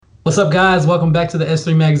What's up, guys? Welcome back to the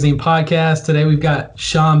S3 Magazine podcast. Today we've got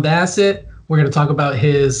Sean Bassett. We're going to talk about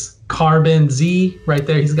his Carbon Z right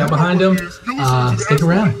there he's got behind him. Stick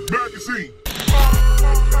around.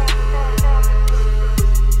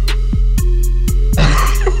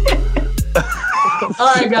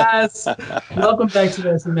 All right, guys. Welcome back to the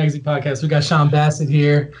S3 Magazine podcast. We got Sean Bassett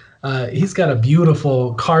here. He's got a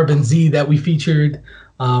beautiful Carbon Z that we featured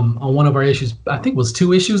on one of our issues. I think it was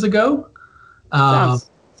 2 issues ago.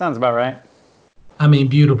 Sounds about right. I mean,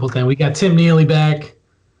 beautiful thing. We got Tim Neely back.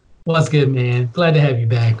 What's good, man? Glad to have you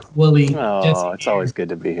back. Willie. Oh, Jesse it's here. always good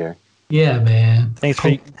to be here. Yeah, man. Thanks for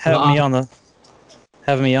having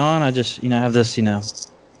me on. I just, have this,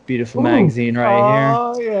 beautiful magazine right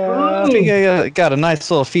Oh, yeah. here. I think I got a nice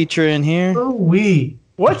little feature in here. Ooh-wee.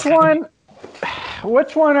 Which one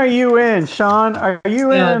are you in, Sean? Are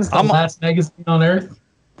you Yeah, in? it's the last magazine on Earth.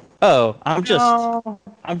 Oh, I'm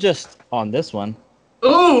just on this one.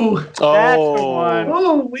 Ooh. That's the one.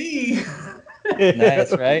 Ooh-wee.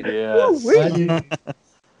 Nice, right? Yes.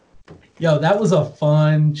 Yo, that was a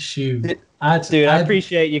fun shoot. Dude, I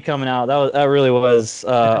appreciate you coming out. That really was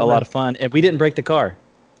a lot of fun, and we didn't break the car.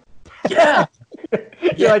 Yeah.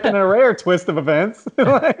 You're like in a rare twist of events.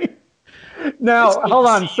 Now, hold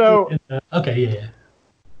on. So, Okay,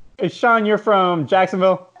 yeah. Sean, you're from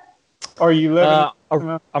Jacksonville? Or you live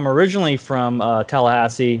in I'm originally from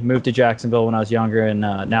Tallahassee, moved to Jacksonville when I was younger, and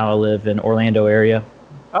now I live in Orlando area.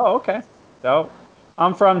 Oh, okay. So,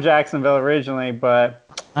 I'm from Jacksonville originally, but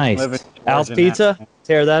Nice. live in Al's Georgia Pizza, now.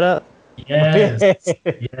 tear that up. Yes.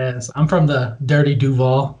 Yes. I'm from the Dirty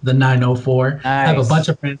Duval, the 904. I have a Nice. bunch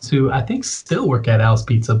of friends who I think still work at Al's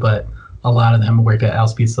Pizza, but a lot of them worked at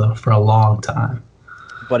Al's Pizza for a long time.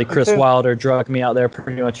 Buddy Chris Okay. Wilder drug me out there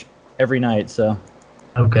pretty much every night. So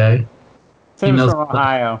Okay. Tim's knows- from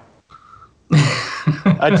Ohio.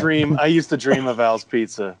 I used to dream of Al's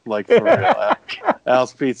Pizza, like for real.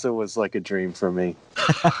 Al's Pizza was like a dream for me.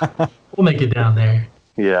 We'll make it down there.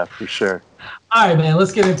 Yeah, for sure. All right, man,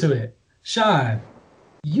 let's get into it. Sean,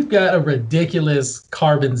 you've got a ridiculous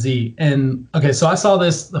Carbon Z. And okay, so I saw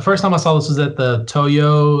this, the first time I saw this was at the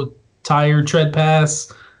Toyo Tire Tread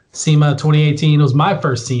Pass SEMA 2018. It was my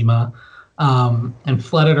first SEMA. And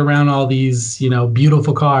flooded around all these,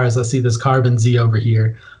 beautiful cars. I see this Carbon Z over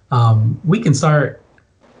here. We can start.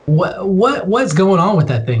 What's going on with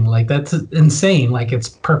that thing? Like, that's insane. Like, it's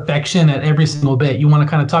perfection at every single bit. You want to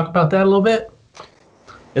kind of talk about that a little bit?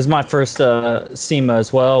 It's my first SEMA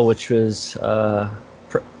as well, which was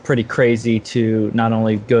pretty crazy to not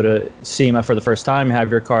only go to SEMA for the first time, have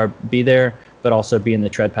your car be there, but also be in the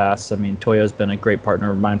Tread Pass. I mean, Toyo's been a great partner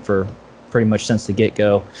of mine for pretty much since the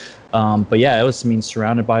get-go. But yeah, it was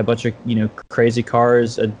surrounded by a bunch of crazy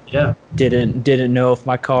cars. Yeah. Didn't know if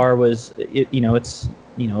my car was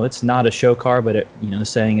it's not a show car, but the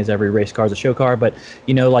saying is every race car is a show car. But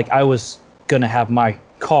like I was gonna have my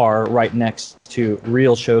car right next to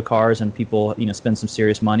real show cars, and people spend some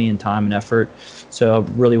serious money and time and effort. So I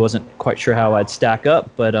really wasn't quite sure how I'd stack up,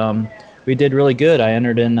 but we did really good. I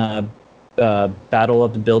entered in Battle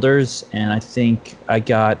of the Builders, and I think I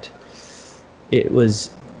got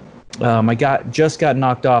just got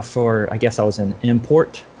knocked off for, I guess I was an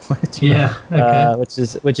import, Yeah. Okay.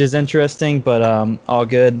 which is interesting, but all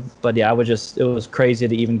good. But yeah, it was crazy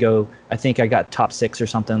to even go. I think I got top 6 or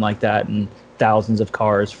something like that, and thousands of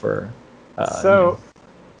cars for.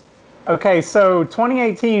 Okay, so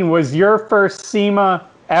 2018 was your first SEMA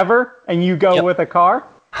ever, and you go Yep. with a car?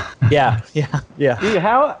 Yeah. Dude,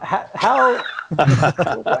 how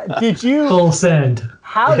did you? Full send.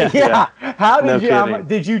 How did No you? kidding.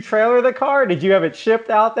 Did you trailer the car? Did you have it shipped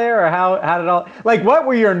out there, or how did all? Like, what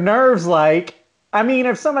were your nerves like? I mean,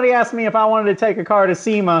 if somebody asked me if I wanted to take a car to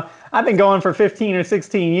SEMA, I've been going for 15 or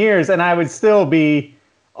 16 years, and I would still be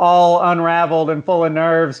all unraveled and full of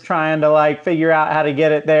nerves trying to figure out how to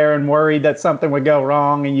get it there, and worried that something would go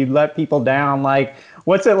wrong and you'd let people down. Like,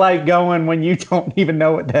 what's it like going when you don't even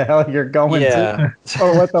know what the hell you're going to,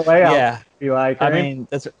 or what the layout Yeah. would be like? I Right? mean,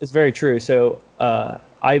 it's very true. So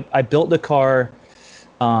I built the car.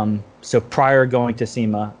 So prior going to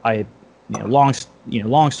SEMA,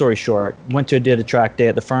 long story short, did a track day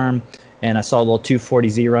at the firm, and I saw a little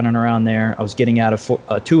 240Z running around there. I was getting out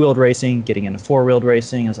of two-wheeled racing, getting into four-wheeled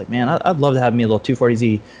racing. I was like, man, I'd love to have me a little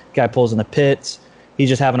 240Z. Guy pulls in the pits. He's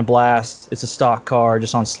just having a blast. It's a stock car,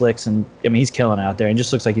 just on slicks, and I mean, he's killing it out there. And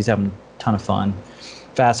just looks like he's having a ton of fun.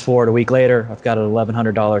 Fast forward a week later, I've got an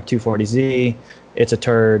 $1,100 240Z. It's a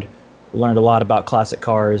turd. Learned a lot about classic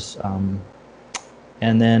cars.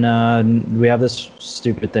 And then we have this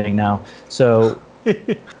stupid thing now. So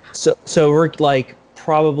we're like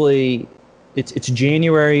probably it's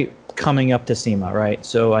January coming up to SEMA, right?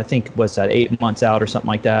 So I think was that 8 months out or something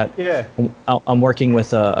like that. Yeah. I'm working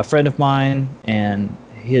with a friend of mine, and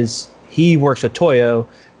he works at Toyo,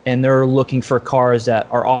 and they're looking for cars that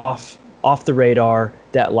are off the radar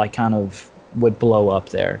that like kind of would blow up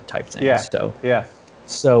there type thing. Yeah. So Yeah.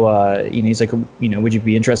 So he's like, would you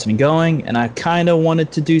be interested in going? And I kind of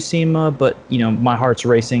wanted to do SEMA, but my heart's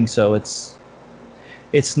racing, so it's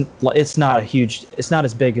not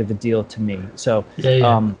as big of a deal to me. So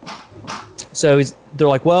they're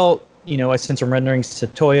like, well, I sent some renderings to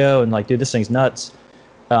Toyo and like, dude, this thing's nuts.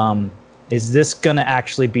 Is this gonna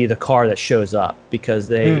actually be the car that shows up?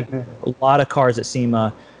 Because a lot of cars at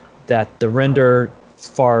SEMA that the render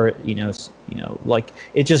far, like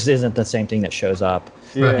it just isn't the same thing that shows up.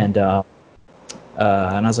 Yeah. And I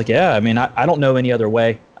was like, yeah, I mean, I don't know any other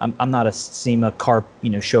way. I'm not a SEMA car,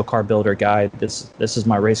 show car builder guy. This is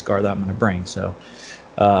my race car that I'm going to bring.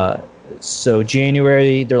 So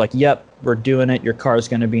January, they're like, yep, we're doing it. Your car is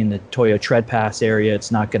going to be in the Toyo Tread Pass area.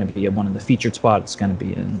 It's not going to be one of the featured spots. It's going to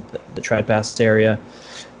be in the Tread Pass area.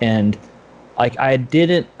 And like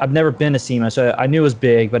I've never been to SEMA, so I knew it was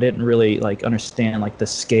big, but I didn't really like understand like the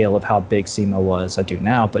scale of how big SEMA was. I do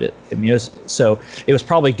now, but it was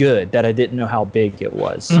probably good that I didn't know how big it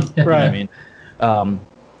was. Right. You know what I mean,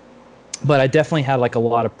 but I definitely had like a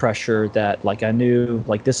lot of pressure that like I knew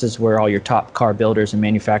like this is where all your top car builders and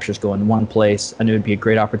manufacturers go in one place. I knew it'd be a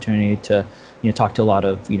great opportunity to talk to a lot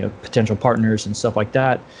of potential partners and stuff like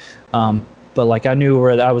that. But like I knew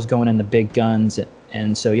where I was going in the big guns.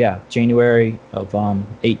 And so, yeah, January of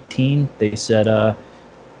 18, they said,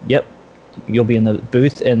 yep, you'll be in the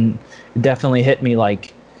booth. And it definitely hit me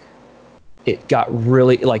like it got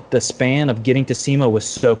really, like the span of getting to SEMA was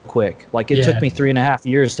so quick. Like it took me 3.5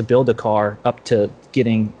 years to build a car up to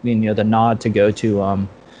getting, the nod to go to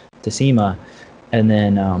SEMA. And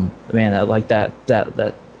then, man, like that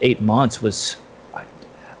 8 months was,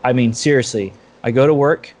 I mean, seriously, I go to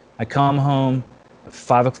work, I come home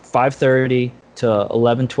 5:30 to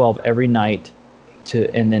 11, 12 every night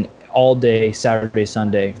and then all day Saturday,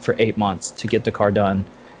 Sunday for 8 months to get the car done.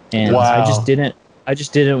 And Wow. I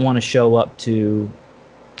just didn't want to show up to,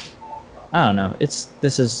 I don't know. This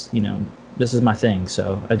is my thing.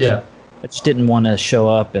 So I just didn't want to show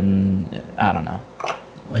up and I don't know.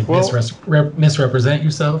 Like misrepresent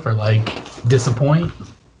yourself or like disappoint.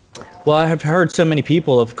 Well, I have heard so many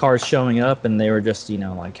people of cars showing up and they were just,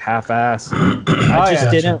 like half-assed.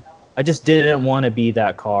 I just didn't want to be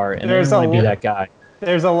that car, and I didn't want to be that guy.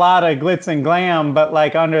 There's a lot of glitz and glam, but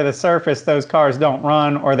like under the surface, those cars don't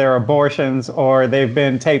run, or they're abortions, or they've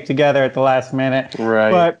been taped together at the last minute. Right.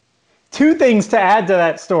 But two things to add to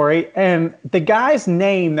that story, and the guy's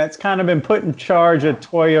name that's kind of been put in charge of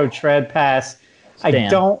Toyo Tread Pass,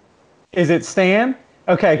 Stan. Is it Stan?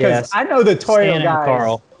 Okay, because Yes. I know the Toyo Stan guys. and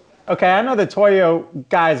Carl. Okay, I know the Toyo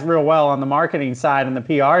guys real well on the marketing side and the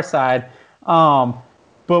PR side.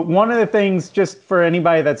 But one of the things, just for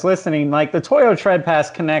anybody that's listening, like the Toyo Tread Pass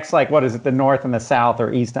connects, like, what is it, the north and the south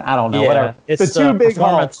or east? I don't know, whatever. It's the two big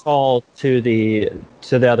performance halls. hall to the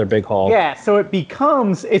other big hall. Yeah, so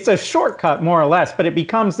it's a shortcut more or less, but it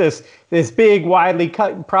becomes this big, widely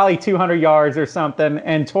cut, probably 200 yards or something.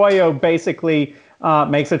 And Toyo basically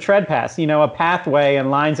makes a tread pass, a pathway, and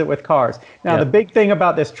lines it with cars. Now, the big thing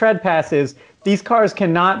about this tread pass is these cars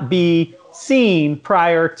cannot be seen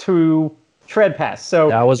prior to tread pass. So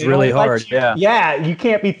that was really hard. Yeah, you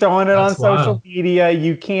can't be throwing it on social media.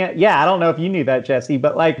 You can't. Yeah, I don't know if you knew that, Jesse,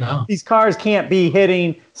 but these cars can't be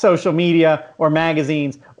hitting social media or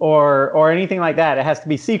magazines or anything like that. It has to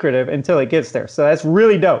be secretive until it gets there. So that's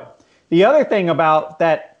really dope. The other thing about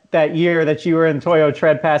that year that you were in Toyo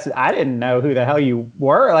Tread Pass, I didn't know who the hell you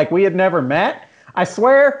were. Like, we had never met. I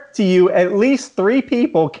swear to you, at least 3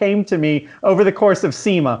 people came to me over the course of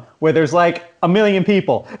SEMA, where there's like 1 million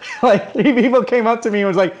people. Like 3 people came up to me and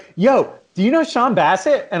was like, yo, do you know Sean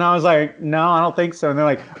Bassett? And I was like, no, I don't think so. And they're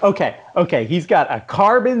like, okay, he's got a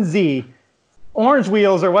Carbon Z, orange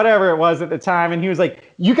wheels or whatever it was at the time, and he was like,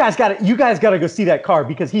 you guys got to go see that car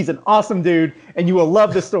because he's an awesome dude and you will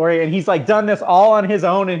love the story, and he's like done this all on his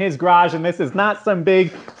own in his garage, and this is not some big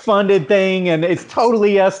funded thing, and it's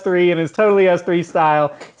totally S3 and it's totally S3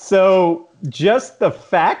 style. So just the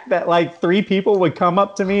fact that like 3 people would come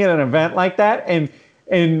up to me at an event like that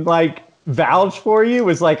and like vouch for you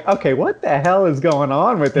was like, okay, what the hell is going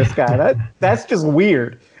on with this guy? That's just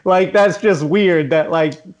weird. Like, that's just weird that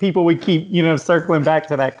like people would keep, circling back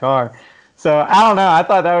to that car. So I don't know. I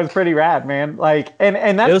thought that was pretty rad, man. Like,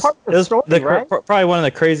 and that's part of the story, right? Probably one of the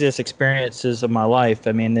craziest experiences of my life.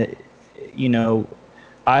 I mean,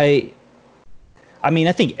 I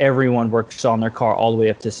think everyone works on their car all the way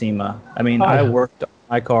up to SEMA. I mean, I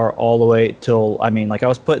my car all the way till, I mean, like I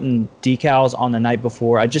was putting decals on the night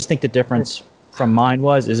before. I just think the difference from mine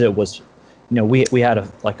was we had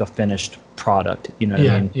a finished product. You know what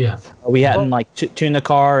I mean? Yeah. We hadn't tuned the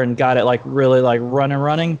car and got it like really like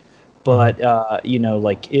running, but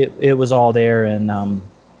it was all there, and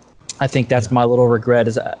I think that's my little regret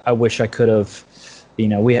is I wish I could have.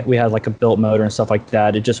 We had like a built motor and stuff like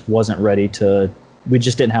that. It just wasn't ready to. We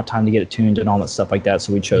just didn't have time to get it tuned and all that stuff like that.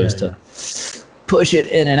 So we chose to push it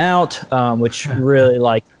in and out, which really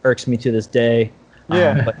like irks me to this day.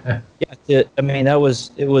 But yeah,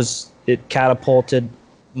 it catapulted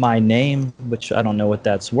my name, which I don't know what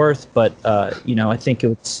that's worth, but I think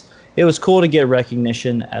it was cool to get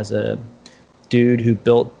recognition as a dude who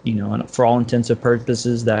built, for all intents and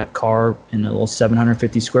purposes, that car in a little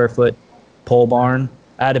 750 square foot pole barn.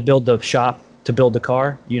 I had to build the shop to build the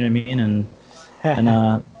car, you know what I mean? And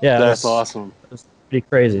that's awesome. It was pretty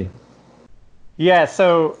crazy. Yeah,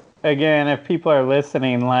 so again, if people are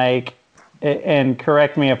listening, and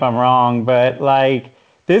correct me if I'm wrong, but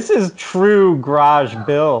this is true garage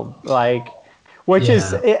build, which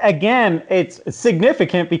is, again, it's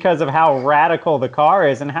significant because of how radical the car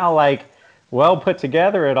is and how well put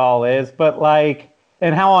together it all is, but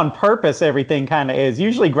and how on purpose everything kind of is.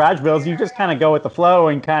 Usually garage builds, you just kind of go with the flow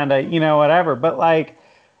and kind of, whatever. But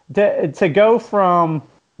to go from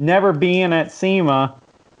never being at SEMA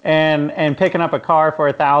and picking up a car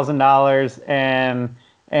for $1,000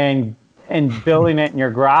 and building it in your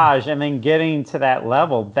garage and then getting to that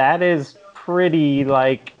level, that is pretty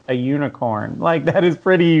like a unicorn. That is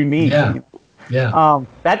pretty unique. Yeah.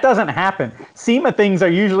 That doesn't happen. SEMA things are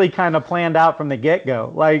usually kind of planned out from the get-go,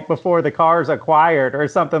 before the car's acquired or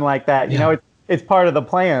something like that. It's part of the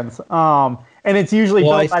plans. And it's usually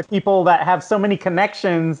built by people that have so many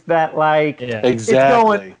connections that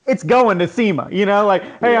exactly. it's going to SEMA, hey,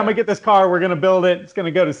 I'm gonna get this car, we're gonna build it, it's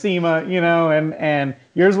gonna go to SEMA, and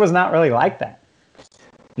yours was not really like that.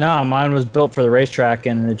 No, mine was built for the racetrack,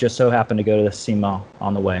 and it just so happened to go to the SEMA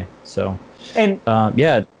on the way. So, and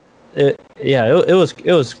it was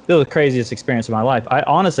the craziest experience of my life. I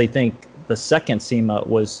honestly think the second SEMA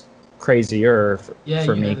was crazier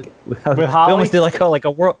for me. We almost did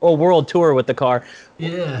a world tour with the car.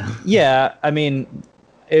 Yeah. I mean,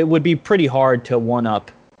 it would be pretty hard to one up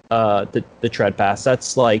the tread pass.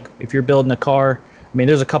 That's if you're building a car. I mean,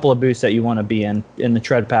 there's a couple of booths that you want to be in, and the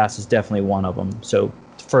tread pass is definitely one of them. So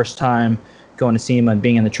first time going to SEMA and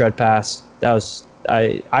being in the tread pass, that was.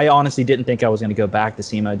 I honestly didn't think I was going to go back to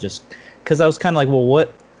SEMA just because I was kind of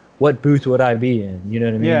what booth would I be in? You know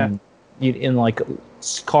what I mean? Yeah. In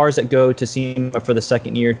cars that go to SEMA for the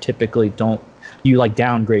second year typically you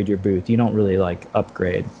downgrade your booth. You don't really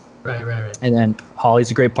upgrade. Right. And then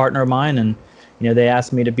Holly's a great partner of mine, and they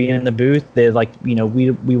asked me to be in the booth. They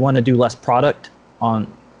we want to do less product on.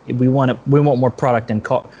 We want more product we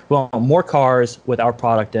want more cars with our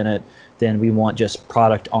product in it than we want just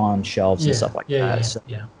product on shelves and stuff like that.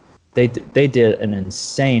 They did an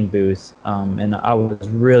insane booth, and I was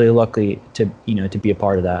really lucky to be a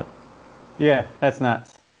part of that. Yeah, that's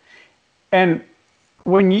nuts. And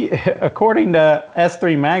when according to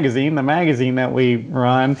S3 Magazine, the magazine that we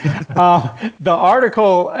run, the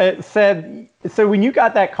article said, so when you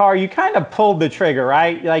got that car, you kind of pulled the trigger,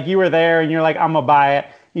 right? You were there and you're like, I'm gonna buy it.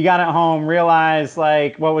 You got it home, realized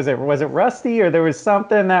what was it? Was it rusty, or there was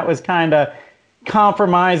something that was kind of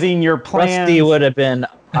compromising your plans? Rusty would have been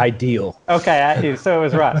ideal. Okay, so it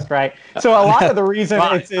was rust, right? So a lot of the reason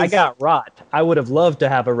I got rot. I would have loved to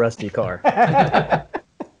have a rusty car. But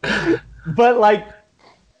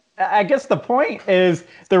I guess the point is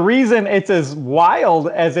the reason it's as wild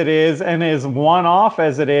as it is and as one-off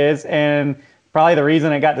as it is, and probably the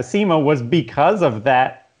reason it got to SEMA was because of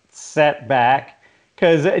that setback.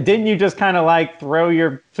 Because didn't you just kind of throw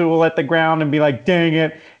your tool at the ground and be like, dang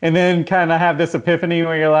it, and then kind of have this epiphany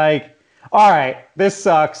where you're like, all right, this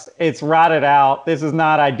sucks. It's rotted out. This is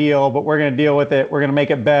not ideal, but we're going to deal with it. We're going to make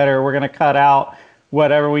it better. We're going to cut out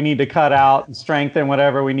whatever we need to cut out and strengthen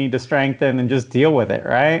whatever we need to strengthen and just deal with it,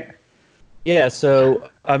 right? Yeah, so,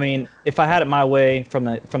 I mean, if I had it my way from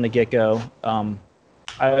the get-go,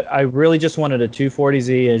 I really just wanted a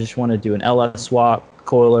 240Z. I just wanted to do an LS swap,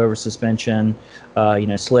 coilover suspension,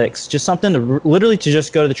 slicks, just something to literally to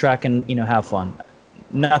just go to the track and, have fun,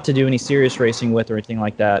 not to do any serious racing with or anything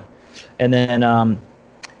like that. And then,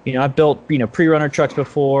 I've built, pre-runner trucks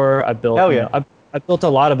before. I built, I've built a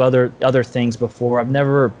lot of other things before. I've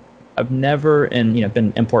never, and, been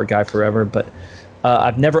an import guy forever, but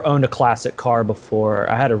I've never owned a classic car before.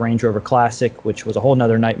 I had a Range Rover Classic, which was a whole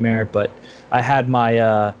nother nightmare, but I had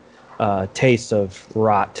my taste of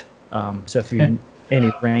rot. So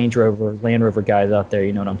any Range Rover, Land Rover guys out there,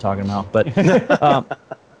 you know what I'm talking about. But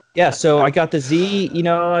yeah, so I got the Z,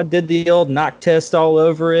 I did the old knock test all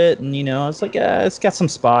over it, and it's like, it's got some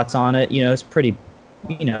spots on it, it's pretty,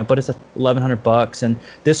 but it's $1,100, and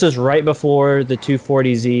this was right before the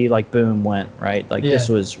 240Z boom went, right? This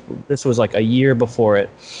was like a year before it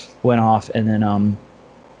went off, and then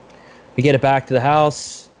we get it back to the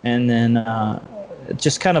house, and then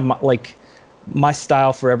just kind of my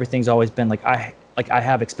style for everything's always been I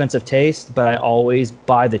have expensive taste, but I always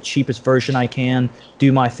buy the cheapest version I can,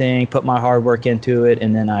 do my thing, put my hard work into it,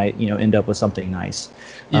 and then I, end up with something nice.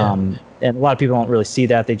 Yeah. And a lot of people don't really see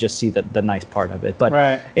that. They just see the nice part of it.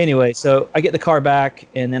 But anyway, so I get the car back,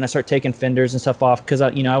 and then I start taking fenders and stuff off because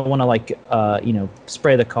I want to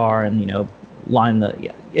spray the car and, line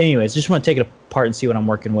the, anyways, just want to take it apart and see what I'm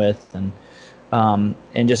working with. And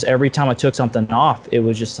just every time I took something off, it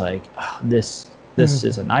was just like, this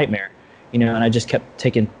is a nightmare. And I just kept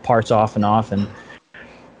taking parts off, and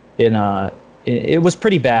it was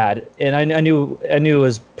pretty bad, and I knew it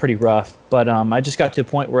was pretty rough. But I just got to a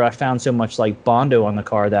point where I found so much Bondo on the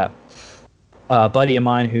car that a buddy of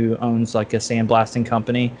mine who owns a sandblasting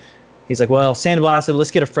company, he's like, well, sandblasted,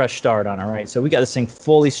 let's get a fresh start on it, right? So we got this thing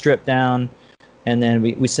fully stripped down, and then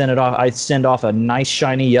we send it off. I send off a nice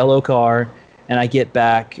shiny yellow car, and I get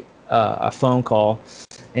back a phone call.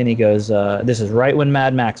 And he goes, this is right when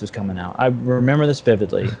Mad Max was coming out. I remember this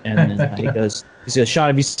vividly. And then he goes, Sean,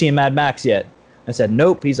 have you seen Mad Max yet? I said,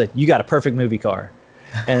 nope. He's like, you got a perfect movie car.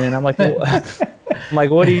 And then I'm like,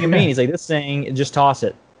 what do you mean? He's like, this thing, just toss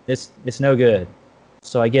it. It's no good.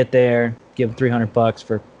 So I get there, give him $300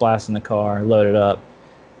 for blasting the car, load it up,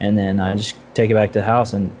 and then I just take it back to the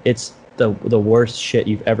house. And it's the worst shit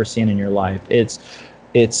you've ever seen in your life.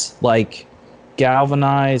 It's like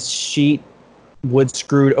galvanized sheet, wood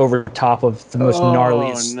screwed over top of the most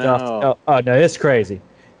gnarly stuff. Oh no, it's crazy.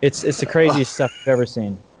 It's the craziest stuff I've ever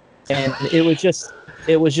seen, and it was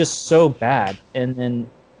just so bad. And then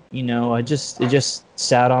it just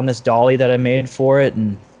sat on this dolly that I made for it,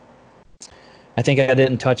 and I think I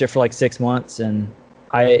didn't touch it for 6 months, and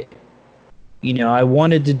I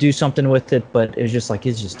wanted to do something with it, but it was just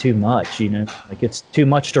it's just too much, it's too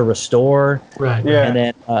much to restore. Right. Yeah. And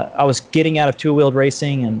then I was getting out of two-wheeled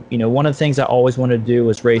racing, and one of the things I always wanted to do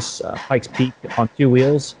was race Pikes Peak on two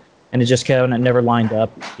wheels, and it never lined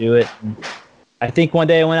up to do it. And I think one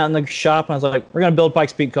day I went out in the shop and I was like, we're gonna build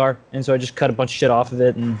Pikes Peak car, and so I just cut a bunch of shit off of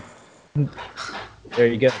it, and there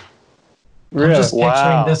you go. I'm just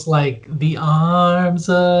picturing this the arms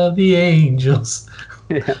of the angels.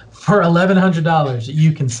 Yeah. For $1,100,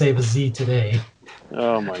 you can save a Z today.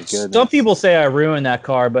 Oh my goodness. Some people say I ruined that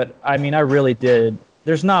car, but I mean, I really did.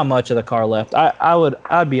 There's not much of the car left.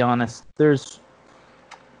 I'd be honest. I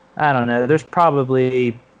don't know. There's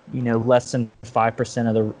probably, less than 5%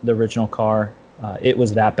 of the original car. It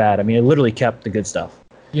was that bad. I mean, it literally kept the good stuff.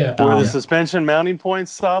 Yeah. Were the suspension mounting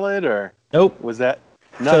points solid, or Nope. was that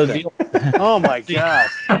nothing? Oh my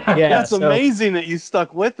gosh. Yeah. That's amazing that you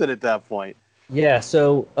stuck with it at that point. Yeah,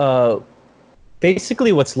 so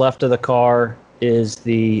basically what's left of the car is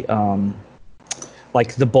the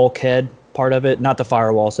the bulkhead part of it, not the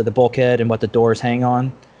firewall, so the bulkhead and what the doors hang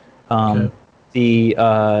on. Okay.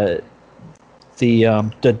 The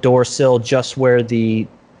door sill just where the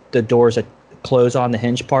doors close on the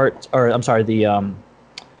hinge part, or I'm sorry, the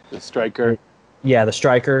striker. Yeah, the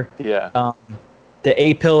striker. Yeah. The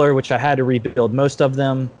A-pillar, which I had to rebuild most of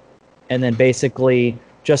them, and then basically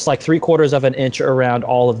just 3/4 of an inch around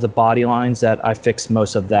all of the body lines that I fixed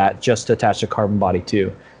most of that just to attach the carbon body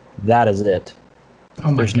to. That is it.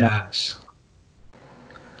 Oh my gosh.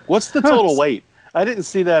 What's the total weight? I didn't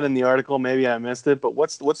see that in the article. Maybe I missed it, but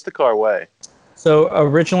what's the car weigh? So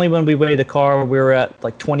originally when we weighed the car, we were at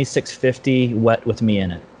 2,650 wet with me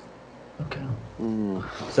in it. Okay.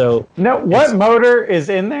 So what motor is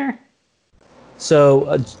in there?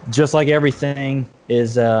 So just like everything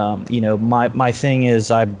is, my thing is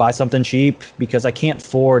I buy something cheap because I can't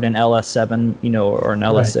afford an LS7, or an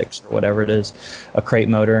LS6 or whatever it is, a crate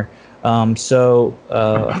motor. So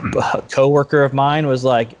a coworker of mine was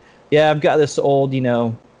like, yeah, I've got this old,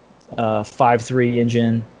 5.3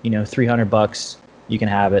 engine, $300, you can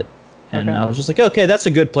have it. And I was just like, okay, that's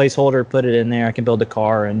a good placeholder. Put it in there. I can build a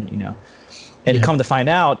car and, And come to find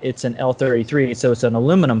out, it's an L33, so it's an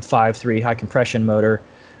aluminum 5.3 high compression motor,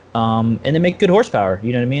 and they make good horsepower.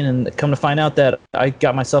 You know what I mean? And come to find out that I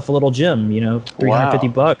got myself a little gym,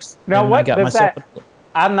 $350. Now, what got does that?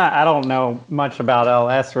 I don't know much about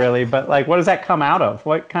LS really, but what does that come out of?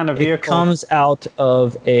 What kind of vehicle? It comes out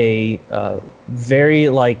of a very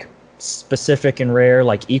specific and rare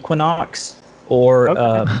Equinox or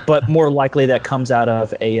Okay. but more likely that comes out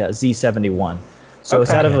of a Z71. So it's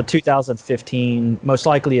Okay. out of a 2015, most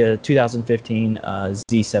likely a 2015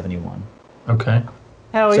 Z71. Okay.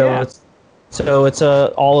 Hell So yeah. it's a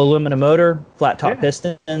all aluminum motor, flat top Yeah.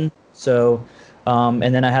 piston. So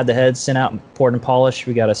and then I had the head sent out, poured and polished.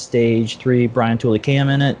 We got a stage 3 Brian Tooley cam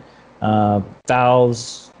in it,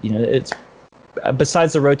 valves. You know, it's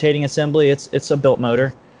besides the rotating assembly, it's a built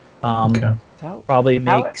motor. Okay. Probably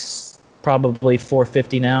How- makes probably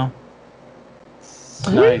 450 now.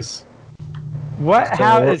 Nice.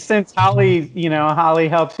 Since Holly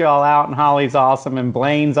helps you all out and Holly's awesome and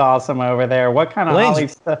Blaine's awesome over there, what kind of Holly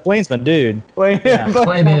stuff? Blaine's my dude. Blaine, Yeah.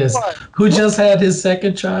 Blaine is, who just had his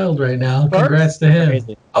second child right now. Congrats to him.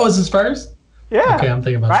 Crazy. Oh, is his first? Yeah. Okay, I'm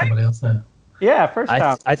thinking about Right? somebody else now. Yeah, first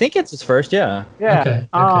time. I think it's his first, yeah. Yeah. Okay.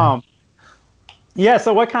 Yeah,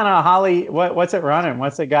 so what kind of Holly what's it running?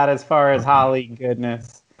 What's it got as far as Holly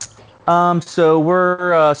goodness? So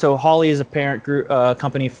we're Holly is a parent group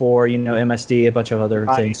company for MSD, a bunch of other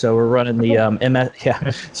Right. things. So we're running the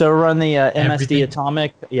So we're running the MSD Everything.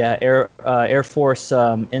 Atomic, Air Force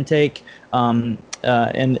intake. And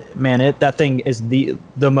man, that thing is the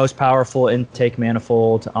most powerful intake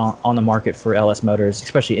manifold on the market for LS motors,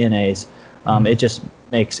 especially NAs. It just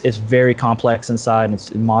it's very complex inside, and it's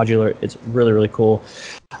modular. It's really, really cool.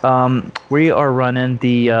 We are running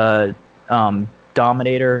the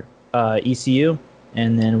Dominator ECU,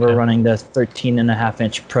 and then we're running the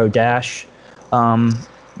 13.5-inch Pro Dash. And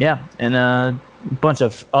a bunch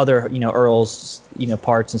of other Earls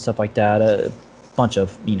parts and stuff like that. A bunch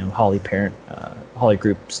of Holly parent Holly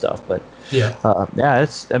group stuff. But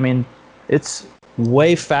it's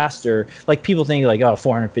way faster. Like, people think like,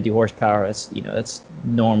 450 horsepower. That's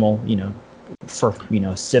normal. For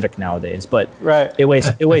Civic nowadays, but Right. it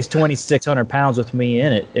weighs 2,600 pounds with me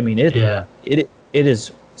in it. I mean, it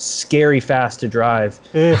is scary fast to drive,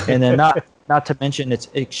 and then not to mention it's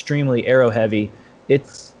extremely aero heavy. I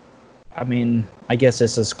guess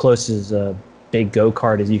it's as close as a big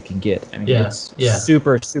go-kart as you can get. I mean, it's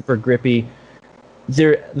super, super grippy.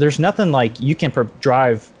 There's nothing like you can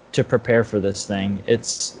drive to prepare for this thing.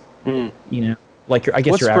 It's like I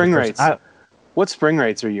guess What your spring average person. rates? What spring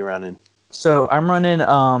rates are you running? So I'm running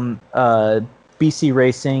BC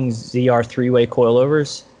Racing ZR 3-way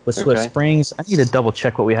coilovers with Swift Okay. springs. I need to double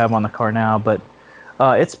check what we have on the car now, but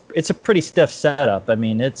it's a pretty stiff setup. I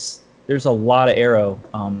mean, there's a lot of aero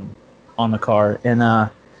on the car, and I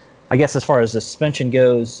guess as far as the suspension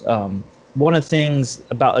goes, one of the things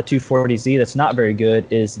about a 240Z that's not very good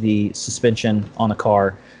is the suspension on the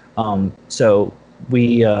car. So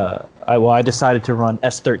I decided to run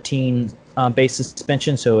S13 base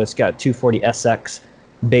suspension, so it's got 240SX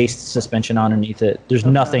based suspension underneath it. There's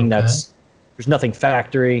nothing there's nothing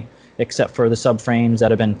factory except for the subframes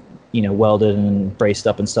that have been welded and braced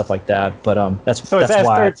up and stuff like that. But that's So it's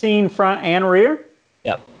why. S13 front and rear?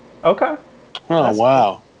 Yep. Okay. Oh,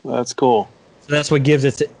 wow. That's cool. So that's what gives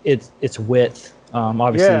its width.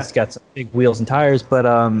 Obviously, Yeah. it's got some big wheels and tires, but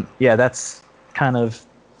that's kind of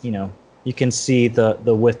you can see the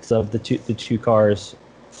width of the two cars.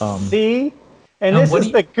 See? And Now, this what is do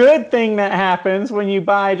you- the good thing that happens when you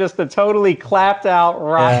buy just a totally clapped out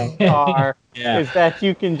rock car, Yeah. is that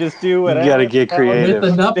you can just do whatever. gotta get the hell you creative.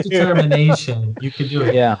 With enough want to do. determination, you can do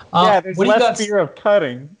it. Yeah. Yeah, there's what do you less got? fear of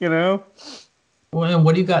cutting,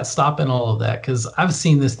 What do you got stopping all of that? Because I've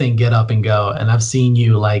seen this thing get up and go, and I've seen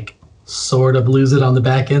you like sort of lose it on the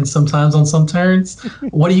back end sometimes on some turns.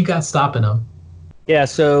 What do you got stopping them? Yeah,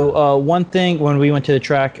 so one thing when we went to the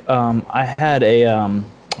track, I had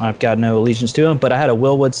I've got no allegiance to him, but I had a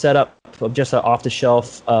Willwood setup of just an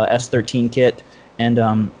off-the-shelf S13 kit, and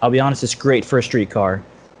I'll be honest, it's great for a street car,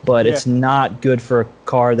 but it's not good for a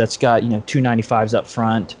car that's got 295s up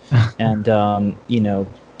front and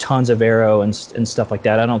tons of aero and stuff like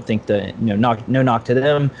that. I don't think no knock to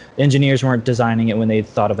them. The engineers weren't designing it when they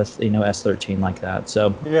thought of a S13 like that.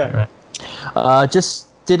 So Yeah. just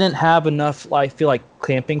didn't have enough, I feel like,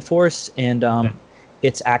 clamping force, and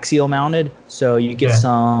it's axial mounted, so you get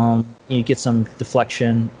some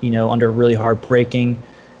deflection, under really hard braking.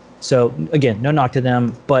 So again, no knock to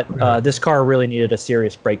them, but this car really needed a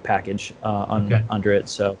serious brake package under it.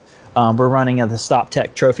 So we're running the Stop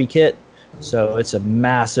Tech Trophy kit. So it's a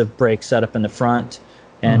massive brake setup in the front,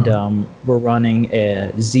 and we're running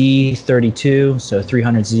a Z32, so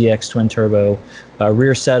 300ZX twin turbo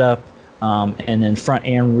rear setup, and then front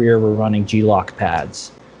and rear we're running G-Lock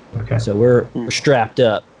pads. Okay. So we're strapped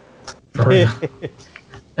up. So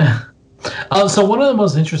one of the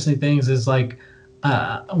most interesting things is like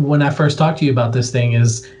when I first talked to you about this thing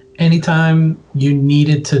is anytime you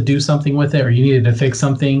needed to do something with it or you needed to fix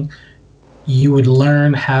something, you would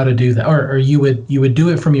learn how to do that, or you would do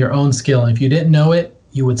it from your own skill. And if you didn't know it,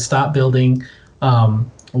 you would stop building,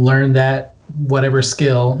 learn that whatever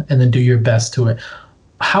skill, and then do your best to it.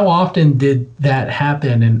 How often did that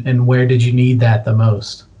happen, and where did you need that the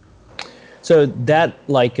most? So that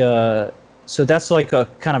so that's like a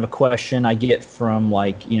kind of a question I get from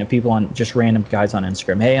like, people on just random guys on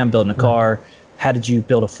Instagram. Hey, I'm building a car. How did you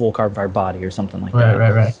build a full carbon fiber body or something like that?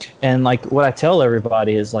 Right. And like what I tell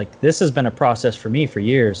everybody is like, this has been a process for me for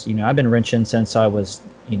years. I've been wrenching since I was,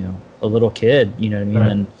 a little kid, you know what I mean?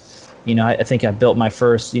 Right. And, I think I built my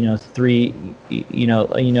first, my first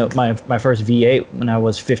V8 when I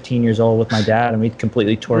was 15 years old with my dad, and we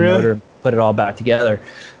completely tore a motor and put it all back together.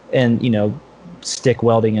 And, stick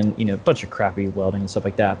welding and, a bunch of crappy welding and stuff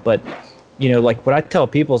like that. But, like what I tell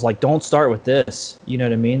people is like, don't start with this. You know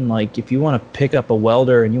what I mean? Like if you want to pick up a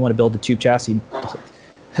welder and you want to build a tube chassis,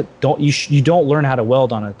 you don't learn how to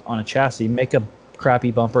weld on a chassis. Make a crappy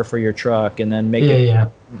bumper for your truck, and then make a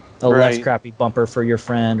less crappy bumper for your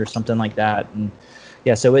friend or something like that. And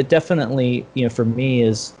yeah, so it definitely, for me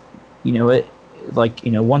is,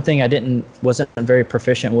 one thing I wasn't very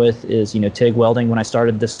proficient with is, TIG welding when I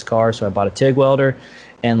started this car. So I bought a TIG welder,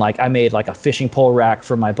 and like I made like a fishing pole rack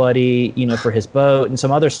for my buddy, for his boat, and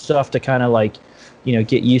some other stuff to kind of like,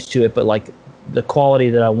 get used to it. But like the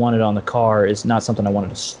quality that I wanted on the car is not something I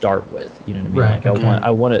wanted to start with. You know what I mean? Right.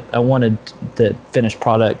 Like I wanted the finished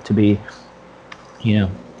product to be, to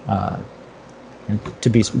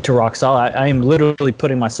rock solid. I am literally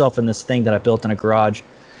putting myself in this thing that I built in a garage.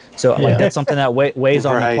 So like that's something that weighs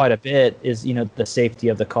on me quite a bit is, the safety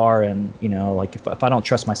of the car. And, like if I don't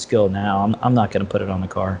trust my skill now, I'm not going to put it on the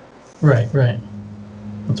car. Right.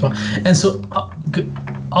 That's fine. And so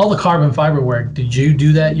all the carbon fiber work, did you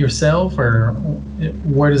do that yourself, or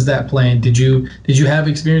where does that play in? Did you have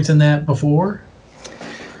experience in that before?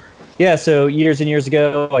 Yeah, so years and years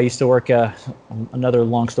ago, I used to work, another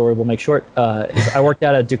long story we'll make short. I worked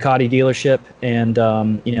at a Ducati dealership, and,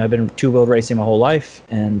 I've been two-wheeled racing my whole life,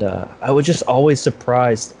 and I was just always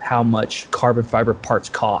surprised how much carbon fiber parts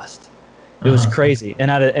cost. It was crazy.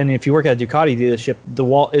 And if you work at a Ducati dealership,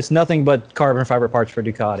 it's nothing but carbon fiber parts for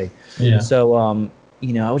Ducati. Yeah. So,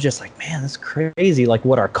 I was just like, man, that's crazy, like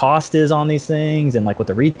what our cost is on these things and like what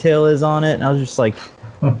the retail is on it. And I was just like,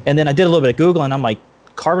 and then I did a little bit of Googling, and I'm like,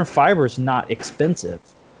 carbon fiber is not expensive.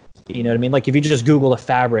 You know what I mean? Like if you just Google a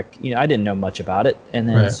fabric, I didn't know much about it. And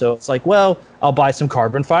then so it's like, well, I'll buy some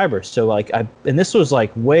carbon fiber. So like and this was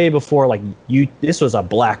like way before like this was a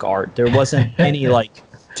black art. There wasn't any like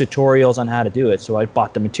tutorials on how to do it. So I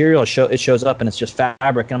bought the material, it shows up and it's just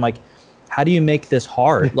fabric. And I'm like, how do you make this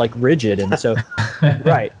hard, like rigid? And so,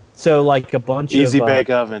 right. So like a bunch Easy of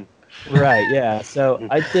bake oven. Right. Yeah. So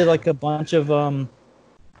I did like a bunch of,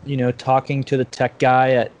 talking to the tech guy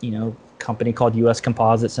at, company called US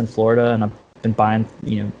Composites in Florida, and I've been buying,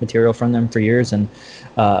 material from them for years. And,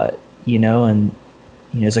 it's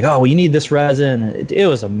like, oh, well, you need this resin. It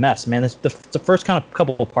was a mess, man. The first kind of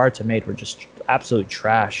couple of parts I made were just absolute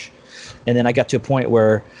trash. And then I got to a point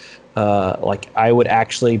where, like I would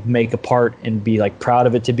actually make a part and be like proud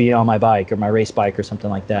of it to be on my bike or my race bike or something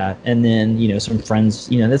like that. And then, some friends,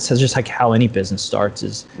 that's just like how any business starts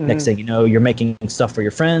is next thing you know, you're making stuff for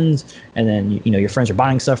your friends, and then, your friends are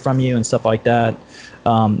buying stuff from you and stuff like that.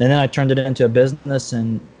 And then I turned it into a business,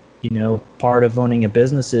 and, part of owning a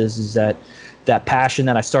business is that passion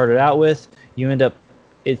that I started out with, you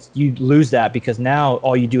lose that because now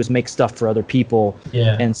all you do is make stuff for other people.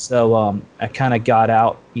 Yeah. And so I kind of got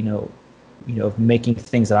out, making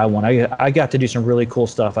things that I want. I got to do some really cool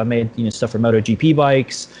stuff. I made, stuff for MotoGP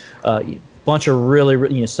bikes, bunch of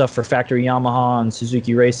really, stuff for factory Yamaha and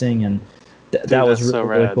Suzuki Racing, and that was really,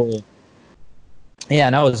 really cool. Yeah,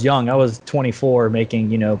 and I was young. I was 24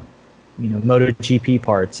 making, MotoGP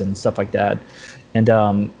parts and stuff like that.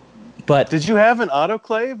 And but did you have an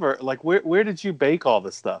autoclave, or like where did you bake all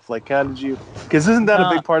this stuff? Like how did you? Because isn't that a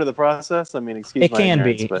big part of the process? I mean, excuse it my can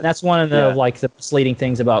ignorance, be. but That's one of the like the misleading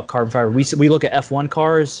things about carbon fiber. We look at F1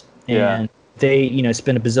 cars, and they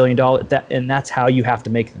spend $1 bazillion, and that's how you have to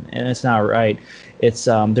make them, and it's not right. It's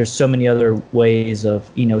there's so many other ways of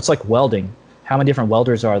it's like welding. How many different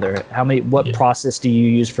welders are there? What process do you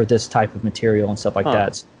use for this type of material and stuff like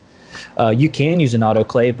that? You can use an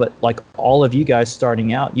autoclave, but like all of you guys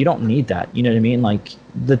starting out, you don't need that. You know what I mean? Like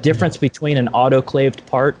the difference between an autoclaved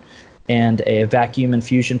part and a vacuum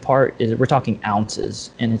infusion part is we're talking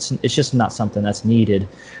ounces, and it's just not something that's needed.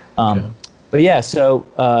 But yeah, so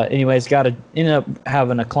anyways, ended up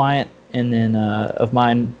having a client and then of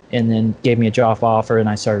mine, and then gave me a job offer, and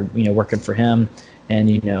I started working for him, and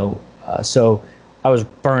so I was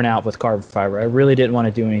burnt out with carbon fiber. I really didn't want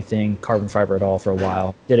to do anything carbon fiber at all for a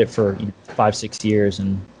while. Did it for 5-6 years,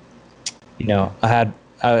 and I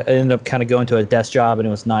ended up kind of going to a desk job, and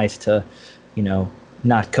it was nice to,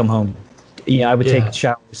 not come home. I would take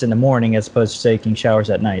showers in the morning as opposed to taking showers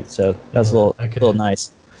at night. So that was a little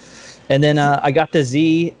nice. And then I got the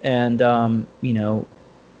Z, and I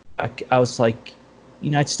was like,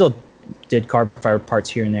 I still did carbon fiber parts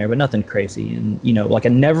here and there, but nothing crazy. And like I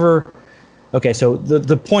never. Okay, so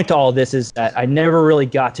the point to all of this is that I never really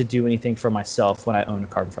got to do anything for myself when I owned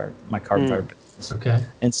my carbon fiber business. Okay.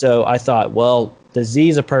 And so I thought, well, the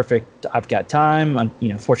Z's are perfect. I've got time.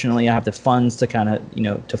 Fortunately, I have the funds to kind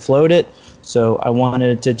of, to float it. So I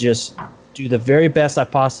wanted to just do the very best I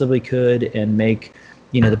possibly could and make,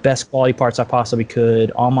 the best quality parts I possibly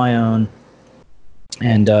could on my own.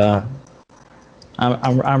 And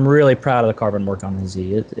I'm really proud of the carbon work on the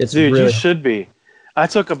Z. It's Dude, really, you should be. I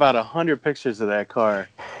took about 100 pictures of that car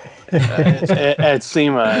at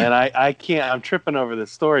SEMA, and I can't. I'm tripping over this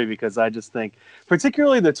story because I just think,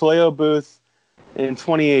 particularly the Toyo booth in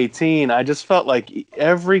 2018, I just felt like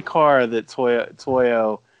every car that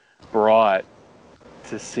Toyo brought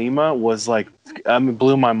to SEMA was like,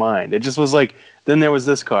 blew my mind. It just was like, then there was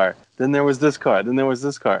this car, then there was this car, then there was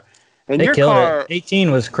this car. And they your killed car, it.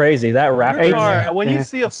 18 was crazy. That Raptor. car, when you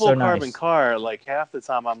see a full so carbon nice. car, like half the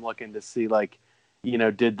time I'm looking to see like,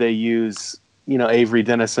 did they use, Avery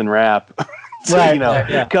Dennison wrap to,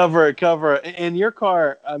 Right. cover. And your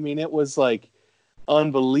car, I mean, it was like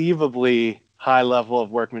unbelievably high level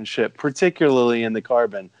of workmanship, particularly in the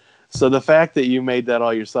carbon. So the fact that you made that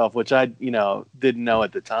all yourself, which I, didn't know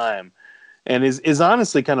at the time, and is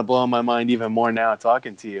honestly kind of blowing my mind even more now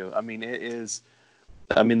talking to you. I mean, it is,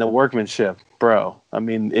 the workmanship, bro. I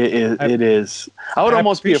mean, it is. I would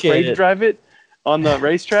almost be afraid to drive it on the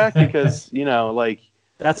racetrack because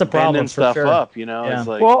that's a problem bending for stuff sure. up, it's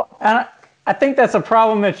like, Well, and I think that's a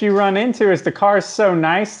problem that you run into is the car's so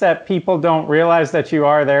nice that people don't realize that you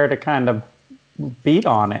are there to kind of beat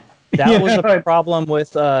on it. That was a problem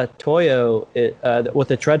with Toyo, with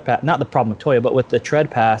the Tread Pass. Not the problem with Toyo, but with the Tread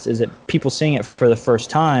Pass is that people seeing it for the first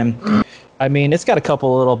time. I mean, it's got a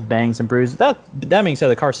couple of little bangs and bruises. That being said,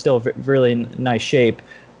 the car's still really nice shape.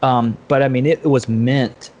 But I mean, it was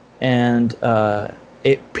mint, and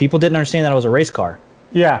people didn't understand that it was a race car.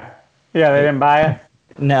 Yeah, they didn't buy it.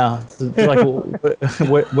 No, they're like,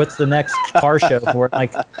 what's the next car show for it?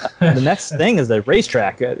 Like, the next thing is the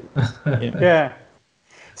racetrack. Yeah.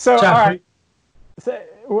 So, Jeff, all right. So,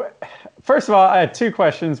 first of all, I had two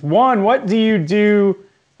questions. One, what do you do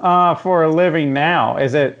for a living now?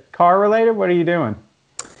 Is it car related? What are you doing?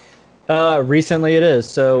 Recently it is.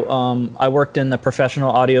 So I worked in the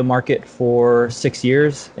professional audio market for 6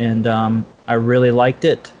 years, and I really liked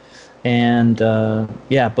it. And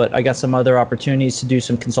but I got some other opportunities to do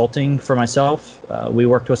some consulting for myself. We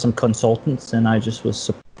worked with some consultants, and I just was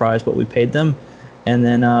surprised what we paid them. And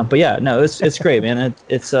then, it's great, man.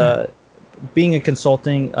 It's being a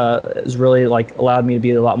consulting has really allowed me to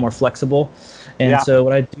be a lot more flexible. And so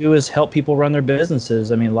what I do is help people run their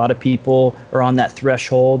businesses. I mean, a lot of people are on that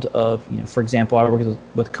threshold of, for example, I work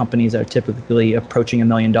with companies that are typically approaching $1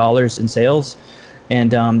 million in sales.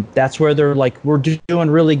 And that's where they're like, we're doing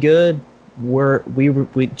really good.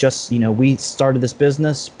 We just, we started this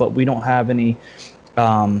business, but we don't have any,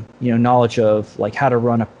 knowledge of how to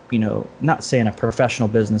run a, not saying a professional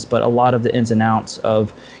business, but a lot of the ins and outs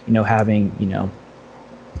of, having,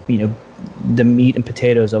 the meat and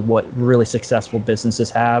potatoes of what really successful businesses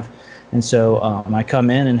have. And so I come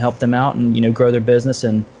in and help them out and, grow their business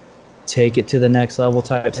and take it to the next level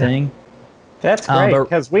type thing. That's great,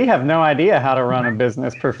 because we have no idea how to run a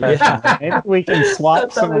business professionally. Maybe we can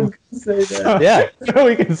swap some.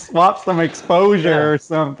 We can swap some exposure or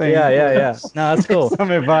something. Yeah. No, that's cool.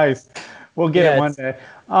 Some advice. We'll get it one day.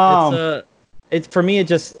 For me,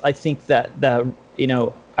 I think that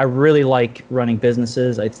I really like running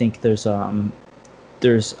businesses. I think I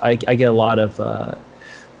get a lot of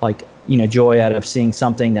joy out of seeing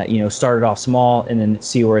something that started off small and then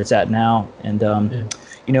see where it's at now. And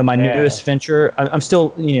my newest venture, I'm still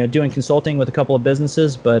doing consulting with a couple of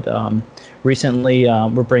businesses, but recently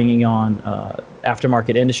we're bringing on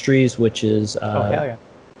Aftermarket Industries, which is hell yeah.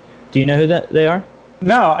 Do you know who they are?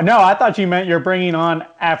 No, I thought you meant you're bringing on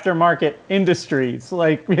Aftermarket Industries,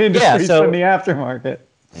 like industries from the aftermarket.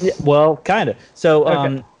 Yeah, well, kind of. So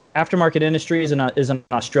Aftermarket Industries is an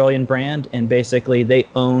Australian brand, and basically they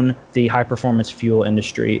own the high-performance fuel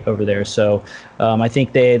industry over there. So I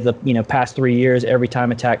think the past 3 years, every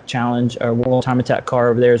Time Attack Challenge or World Time Attack car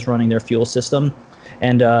over there is running their fuel system.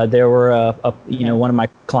 And there were one of my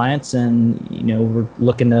clients, and we're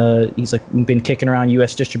looking to. He's like, we've been kicking around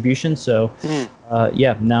U.S. distribution, so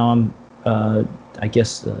now I'm I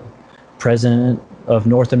guess president of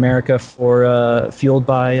North America for Fueled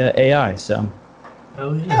by AI. So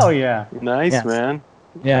Hell yeah. Nice, Yes. man.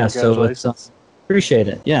 yeah, so it's appreciate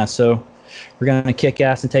it. Yeah, so we're gonna kick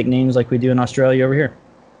ass and take names like we do in Australia over here.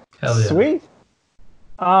 Hell yeah. Sweet.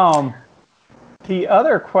 The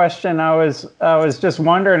other question I was just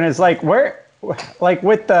wondering is like where, like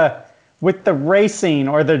with the racing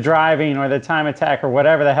or the driving or the time attack or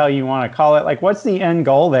whatever the hell you want to call it, like what's the end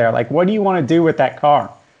goal there? Like what do you want to do with that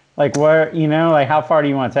car? Like where, like how far do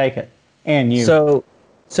you want to take it? And you.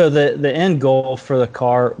 So the end goal for the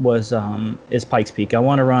car was is Pikes Peak. I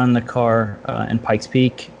want to run the car in Pikes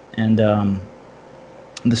Peak, and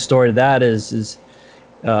the story to that is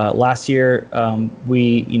last year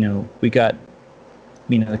we got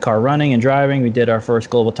the car running and driving. We did our first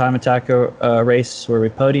global time attack race where we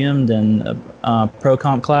podiumed in pro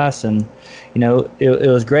comp class, and it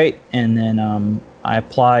was great. And then I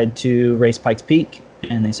applied to race Pikes Peak,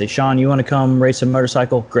 and they say, Sean, you want to come race a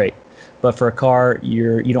motorcycle? Great. But for a car,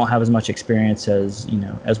 you don't have as much experience as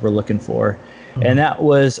we're looking for. Mm-hmm. And that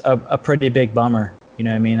was a pretty big bummer.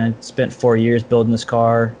 I spent 4 years building this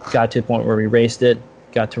car, got to the point where we raced it,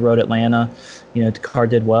 got to Road Atlanta, the car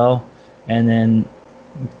did well. And then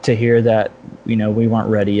to hear that, we weren't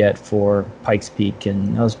ready yet for Pikes Peak,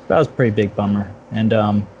 and that was a pretty big bummer.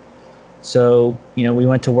 And so, we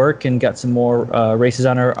went to work and got some more races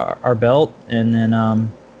on our belt, and then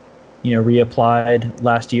reapplied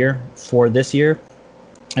last year for this year,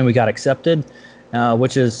 and we got accepted,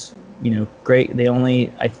 which is great. They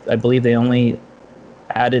only I believe they only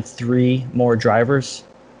added 3 more drivers,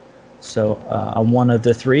 so I'm one of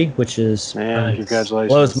the 3, which is congratulations.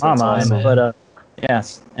 Blows my That's mind, awesome. but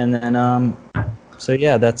yes. And then so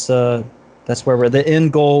yeah, that's where the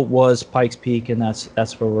end goal was Pikes Peak, and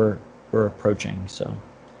that's where we're approaching. So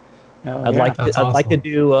I'd like to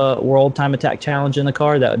do a World Time Attack Challenge in the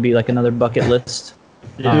car. That would be like another bucket list.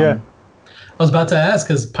 Yeah. I was about to ask,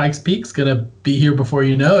 because Pikes Peak's gonna be here before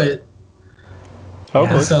you know it.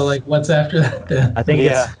 Hopefully. Yeah, so like, what's after that then? I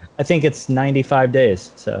think it's 95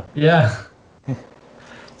 days. So Yeah.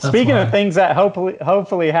 Speaking of things that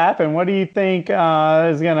hopefully happen, what do you think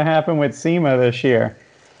is going to happen with SEMA this year?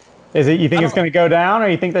 Is it you think it's going to go down, or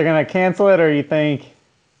you think they're going to cancel it, or you think?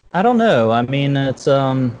 I don't know. I mean, it's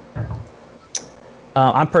I'm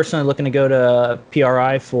personally looking to go to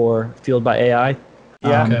PRI for Fueled by AI.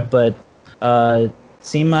 Yeah. Okay. But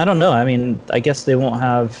SEMA, I don't know. I mean, I guess they won't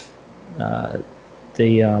have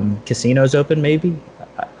the casinos open. Maybe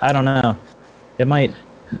I don't know. It might.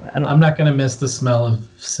 I'm not gonna miss the smell of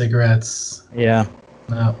cigarettes. Yeah.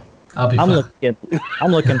 No, I'll be fine.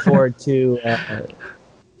 I'm looking forward to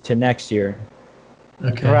next year.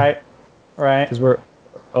 Okay. Right. Because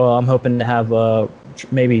I'm hoping to have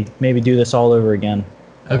maybe do this all over again.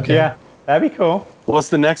 Okay. Yeah, that'd be cool. What's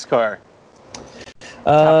the next car?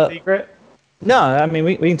 Top secret. No, I mean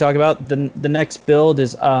we can talk about the next build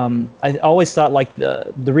is I always thought like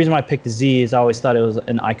the reason why I picked the Z is I always thought it was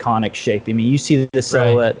an iconic shape. I mean, you see the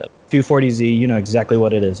silhouette 240Z, you know exactly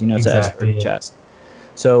what it is. It's Exactly, an S chest.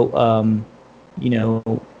 So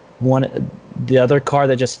the other car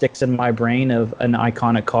that just sticks in my brain of an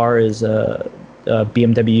iconic car is a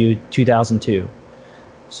BMW 2002.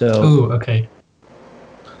 So Ooh, okay.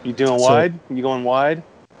 You doing wide? You going wide?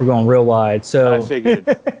 we're going real wide. So I figured.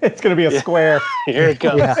 It's going to be a square. Here it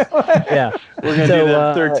comes. yeah. We're gonna do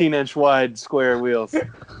the 13-inch wide square wheels.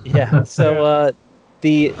 Yeah. So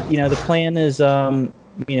the plan is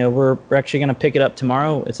we're actually going to pick it up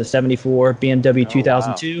tomorrow. It's a 74 BMW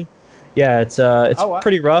 2002. Wow. Yeah, it's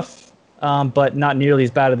pretty rough, but not nearly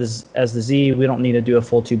as bad as the Z. We don't need to do a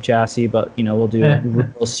full tube chassis, but we'll do a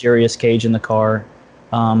real serious cage in the car.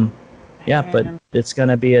 But it's going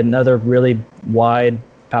to be another really wide,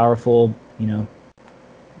 powerful,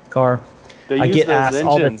 car. I get asked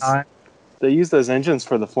all the time. They use those engines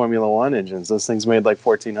for the Formula One engines. Those things made like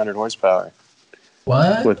 1,400 horsepower.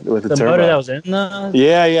 What? With the turbo. Motor that was in the.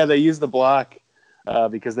 Yeah. They used the block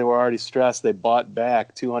because they were already stressed. They bought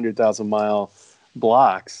back 200,000 mile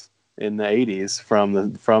blocks in the 80s from the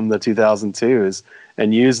 2002s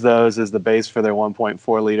and used those as the base for their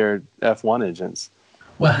 1.4 liter F1 engines.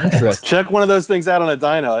 What? Check one of those things out on a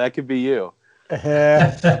dyno. That could be you.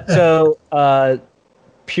 So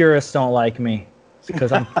purists don't like me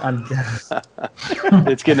because I'm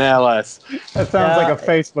It's getting LS. That sounds like a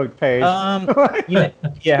Facebook page.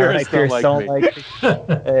 Purists don't like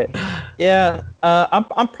me.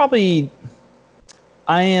 I'm probably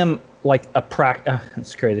I am like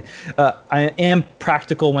it's crazy. I am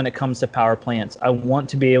practical when it comes to power plants. I want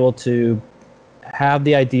to be able to have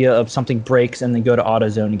the idea of something breaks and then go to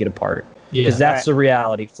AutoZone and get a part. Because that's the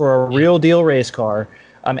reality for a real deal race car.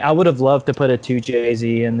 I mean, I would have loved to put a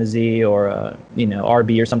 2JZ in the Z or a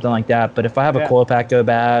RB or something like that. But if I have a coil pack go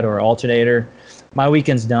bad or alternator, my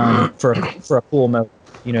weekend's done for a cool motor.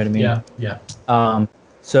 You know what I mean? Yeah.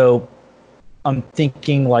 So I'm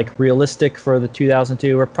thinking like realistic for the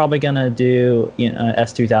 2002. We're probably gonna do a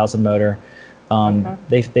S2000 motor.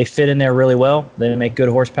 They fit in there really well. They make good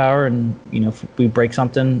horsepower, and if we break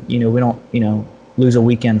something, we don't lose a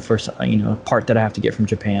weekend for a part that I have to get from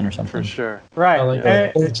Japan or something. For sure.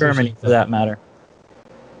 Right. Or Germany for that matter.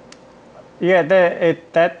 Yeah,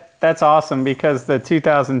 that's awesome because the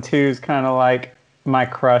 2002 is kind of like my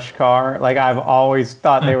crush car. Like I've always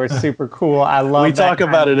thought they were super cool. I love. We talk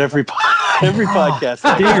about it every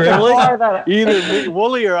podcast. Do you really? Either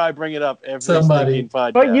Wooly or I bring it up every stinking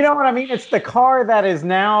podcast. But you know what I mean? It's the car that has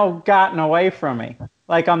now gotten away from me.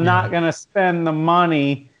 Like I'm not gonna spend the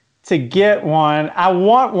money to get one. I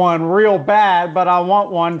want one real bad, but I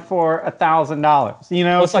want one for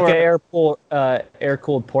 $1,000. It's like an air-cooled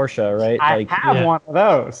Porsche, right? I have one of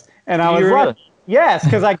those, and I was really? lucky. Yes,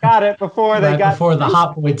 because I got it before before the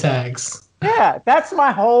Hot Boy tags. Yeah, that's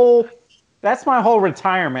my whole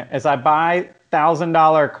retirement. Is I buy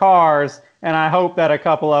 $1,000 cars, and I hope that a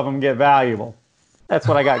couple of them get valuable. That's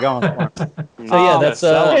what I got going for. So yeah, that's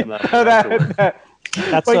that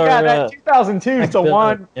 2002 is the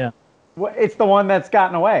one. Yeah, it's the one that's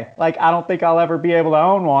gotten away. Like I don't think I'll ever be able to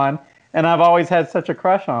own one, and I've always had such a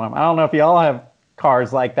crush on them. I don't know if y'all have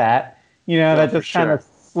cars like that. That just kind of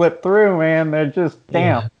slip through, man. They're just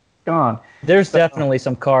gone. There's definitely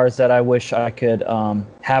some cars that I wish I could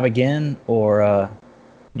have again, or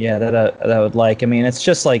that I would like. I mean, it's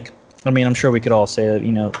just like. I'm sure we could all say that,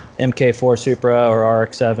 MK4 Supra or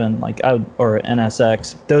RX-7, or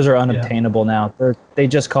NSX, those are unobtainable now. They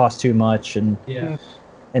just cost too much, and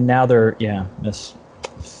now they're That's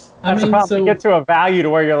the problem. You get to a value to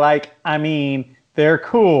where you're like, they're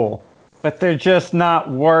cool, but they're just not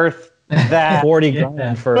worth that 40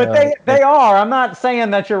 grand for. But they are. I'm not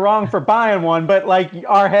saying that you're wrong for buying one, but like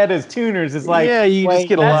our head as tuners is like, you just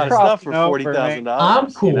get a lot of stuff for $40,000.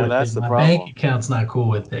 I'm cool with that's it. the My problem. bank account's not cool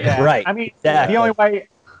with it. Yeah. Right. The only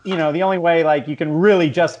way like you can really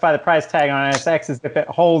justify the price tag on NSX is if it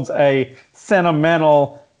holds a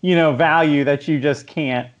sentimental value that you just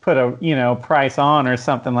can't put a price on or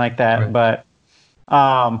something like that. Right. But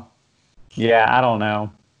I don't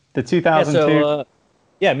know. The 2002.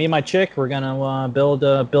 Yeah, me and my chick, we're gonna build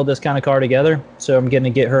this kind of car together. So I'm going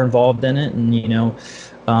to get her involved in it, and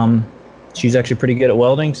she's actually pretty good at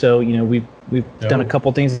welding. So we've done a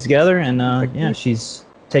couple things together, and she's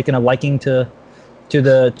taken a liking to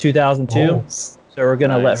the 2002. Oh, so we're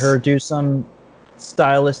gonna let her do some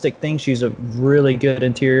stylistic things. She's a really good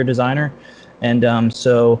interior designer, and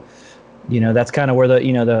that's kind of where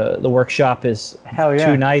the workshop is. Hell yeah.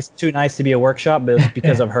 Too nice to be a workshop, but it's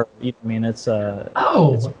because of her. It's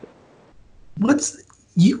what's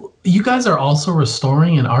you guys are also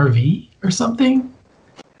restoring an RV or something?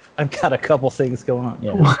 I've got a couple things going on.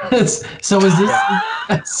 Yeah. So is this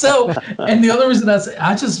so? And the other reason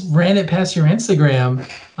I just ran it past your Instagram,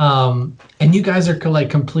 and you guys are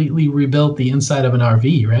completely rebuilt the inside of an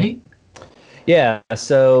RV, right? Yeah.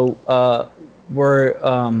 So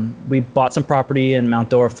we bought some property in Mount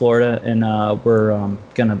Dora, Florida, and we're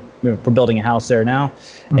building a house there now,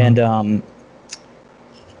 and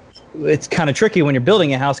it's kind of tricky when you're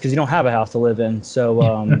building a house because you don't have a house to live in.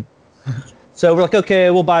 So so we're like, okay,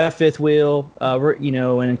 we'll buy a fifth wheel.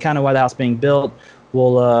 And kind of while the house being built,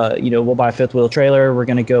 we'll buy a fifth wheel trailer. We're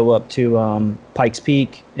gonna go up to Pikes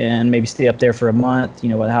Peak and maybe stay up there for a month.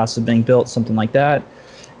 While the house is being built, something like that,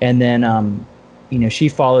 and then. She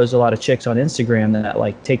follows a lot of chicks on Instagram that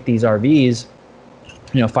take take these RVs,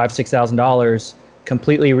 $5,000-$6,000,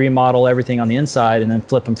 completely remodel everything on the inside, and then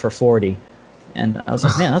flip them for $40,000. And I was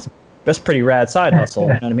like, man, that's pretty rad side hustle. You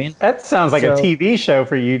know what I mean? That sounds like a TV show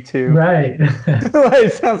for you two. Right.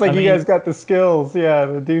 It sounds like you guys got the skills,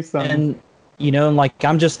 to do something. And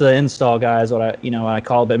I'm just the install guy is what I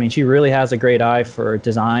call it. But she really has a great eye for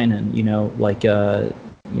design, and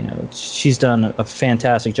she's done a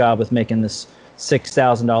fantastic job with making this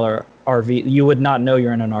 $6,000 RV. You would not know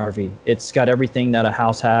you're in an RV. It's got everything that a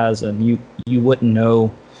house has, and you wouldn't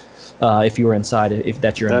know if you were inside if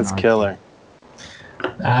that you're in an RV. That's killer.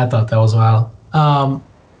 I thought that was wild.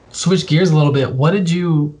 Switch gears a little bit. What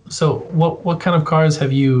kind of cars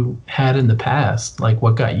have you had in the past?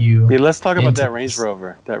 What got you? Yeah, let's talk about into that Range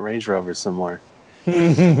Rover. That Range Rover some more.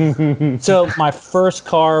 So my first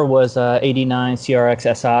car was a '89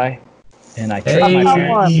 CRX SI, and I tricked Hey. my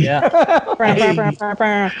parents. Yeah.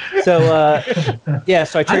 Hey. So yeah,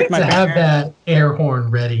 so I I tricked need my to have parents. that air horn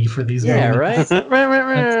ready for these Yeah, moments. right. That's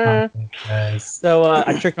not guys. So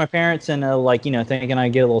I tricked my parents into like thinking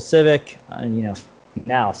I'd get a little Civic, and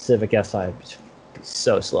now Civic SI is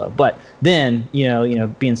so slow. But then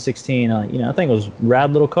being 16, I think it was a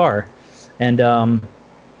rad little car, and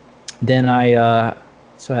then I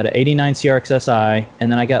so I had an '89 CRX SI,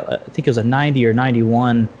 and then I got I think it was a '90 or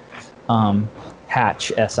 '91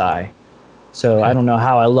 hatch SI. So I don't know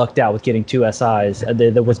how I lucked out with getting two SIs.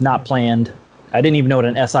 That was not planned. I didn't even know what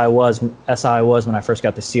an SI was. SI was when I first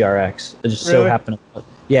got the CRX. It just so Really? happened.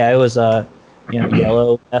 Yeah, it was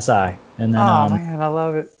yellow SI, and then Oh man, I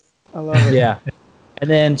love it. I love it. yeah, and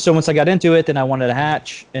then so once I got into it, then I wanted a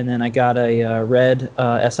hatch, and then I got a red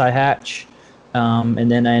SI hatch,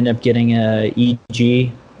 and then I ended up getting a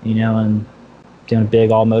EG, and doing a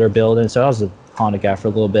big all motor build, and so I was a Honda guy for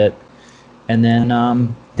a little bit, and then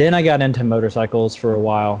I got into motorcycles for a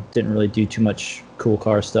while. Didn't really do too much cool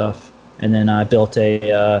car stuff, and then I built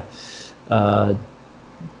a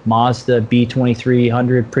Mazda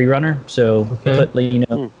B2300 pre-runner. So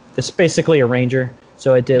it's basically a Ranger.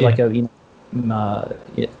 So I did like a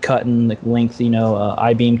cut and length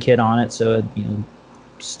I-beam kit on it. So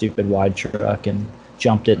stupid wide truck and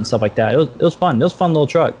jumped it and stuff like that. It was fun. It was a fun little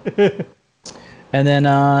truck. And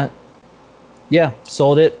then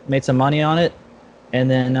sold it, made some money on it, and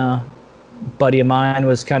then a buddy of mine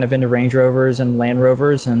was kind of into Range Rovers and Land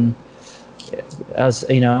Rovers, and as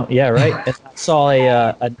right. And I saw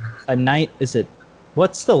a night. Is it?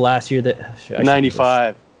 What's the last year that?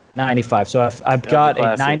 95. 95. So I've got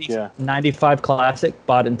classic, a 95 Classic,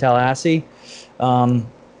 bought it in Tallahassee.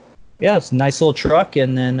 It's a nice little truck,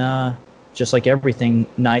 and then just like everything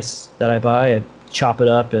nice that I buy, I chop it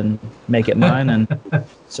up and make it mine, and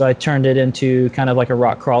so I turned it into kind of like a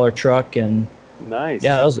rock crawler truck, and nice.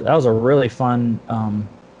 Yeah, that was a really fun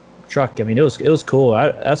truck. I mean, it was cool.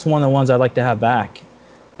 That's one of the ones I'd like to have back.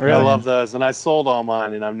 Really? I love those, and I sold all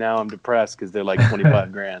mine, and I'm depressed because they're like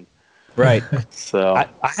 25 grand. Right. So I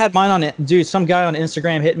had mine on it. Dude, some guy on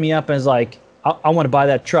Instagram hit me up and was like, I want to buy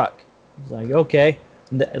that truck. I was like, okay.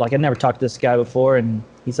 Like, I never talked to this guy before, and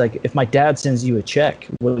he's like, if my dad sends you a check,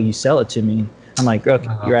 will you sell it to me? I'm like, okay,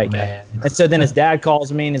 you're right. Man. And so then his dad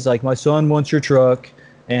calls me and he's like, my son wants your truck,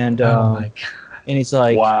 and and he's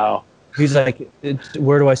like, wow. He's like,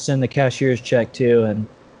 where do I send the cashier's check to? And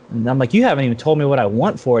I'm like, you haven't even told me what I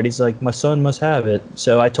want for it. He's like, my son must have it.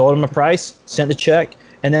 So I told him a price, sent the check,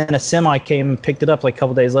 and then a semi came and picked it up like a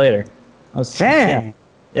couple days later. I was dang.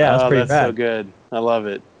 Yeah, that's pretty that's bad. So good. I love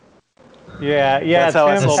it. Yeah. That's how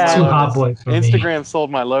I sold my too hot boy Lotus. for me. Instagram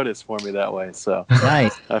sold my Lotus for me that way. So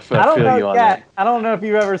Nice. I feel you on that. I don't know if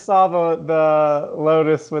you ever saw the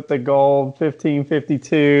Lotus with the gold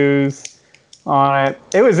 1552s on it.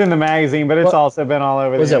 It was in the magazine, but it's also been all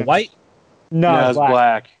over. Was it white? No, it's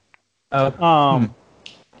black.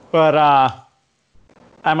 But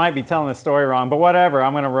I might be telling the story wrong, but whatever.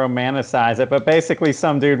 I'm going to romanticize it. But basically,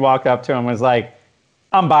 some dude walked up to him and was like,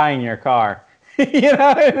 "I'm buying your car." And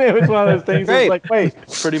it was one of those things. It's like, wait,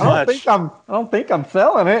 pretty much. I don't think I'm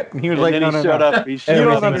selling it. And he was like, then no, he no, showed no. up. He showed You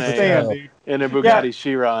up don't understand, dude. in a Bugatti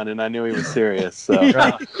Chiron, and I knew he was serious. So Nice.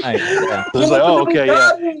 I was like, oh, okay,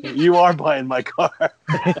 yeah, you are buying my car.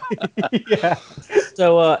 Yeah.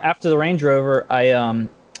 So after the Range Rover,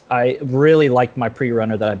 I really liked my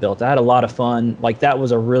pre-runner that I built. I had a lot of fun. Like, that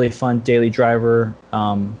was a really fun daily driver,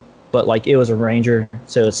 but like, it was a Ranger,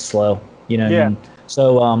 so it's slow. Yeah. I mean?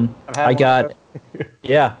 So I got,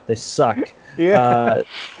 they suck. Yeah.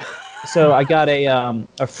 So I got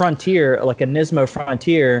a Frontier, like a Nismo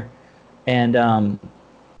Frontier, and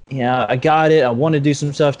I got it. I wanted to do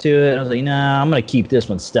some stuff to it. I was like, nah, I'm gonna keep this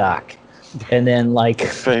one stock. And then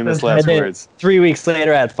famous last words. 3 weeks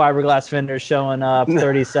later, I had fiberglass fenders showing up,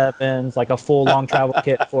 37s, like a full long travel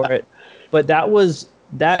kit for it. But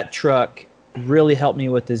that truck really helped me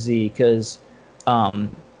with the Z, because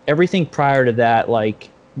everything prior to that,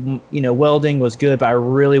 welding was good, but I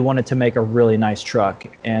really wanted to make a really nice truck.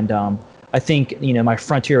 And I think, my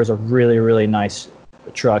Frontier was a really, really nice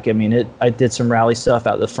truck. I mean, I did some rally stuff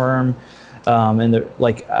out of the firm. And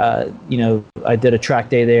I did a track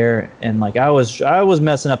day there, and I was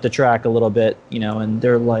messing up the track a little bit, and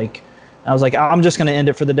they're like, I was like, I'm just going to end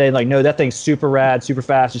it for the day. Like, no, that thing's super rad, super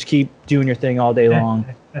fast. Just keep doing your thing all day long.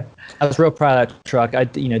 I was real proud of that truck. I,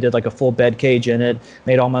 did like a full bed cage in it,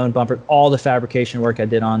 made all my own bumper, all the fabrication work I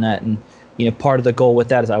did on that. And, part of the goal with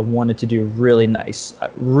that is I wanted to do really nice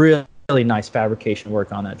fabrication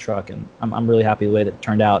work on that truck. And I'm really happy the way that it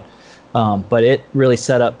turned out. But it really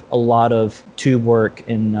set up a lot of tube work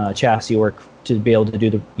and chassis work to be able to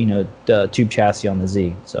do the tube chassis on the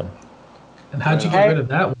Z. So. And how'd you get rid of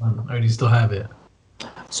that one? Or do you still have it?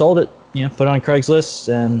 Sold it, put it on Craigslist,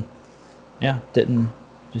 and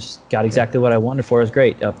just got exactly what I wanted for it. It was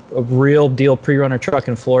great. A real deal pre-runner truck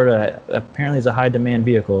in Florida. Apparently is a high demand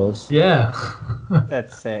vehicle. Yeah.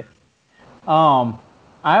 That's sick. I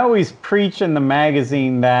always preach in the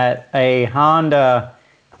magazine that a Honda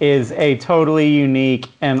is a totally unique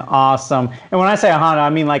and awesome. And when I say a Honda, I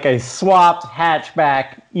mean like a swapped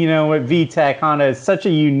hatchback, with VTEC. Honda is such a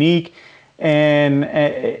unique and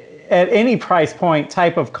at any price point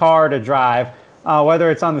type of car to drive, whether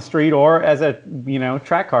it's on the street or as a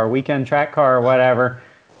track car, weekend track car or whatever.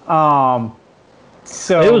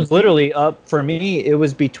 So it was literally up for me. It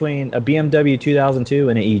was between a BMW 2002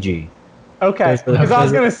 and an EG. Okay, because I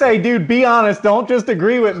was gonna say, dude, be honest. Don't just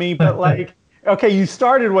agree with me, but like, okay, you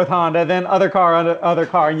started with Honda, then other car,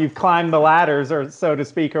 and you've climbed the ladders, or so to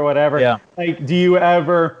speak, or whatever. Yeah. Like, do you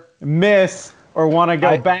ever miss or want to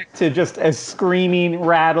go back to just as screaming,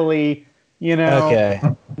 rattly,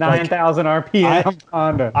 9,000 RPM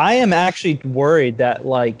Honda? I am actually worried that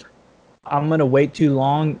I'm gonna wait too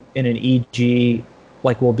long and an EG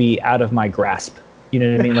will be out of my grasp. You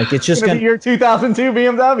know what I mean? It's just gonna be your 2002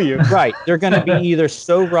 BMW. Right. They're gonna be either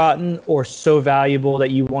so rotten or so valuable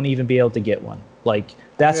that you won't even be able to get one.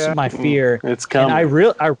 That's my fear. It's coming.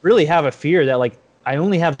 And I really have a fear that I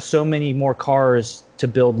only have so many more cars to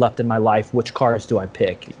build left in my life. Which cars do I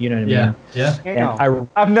pick? You know what I mean? Yeah. And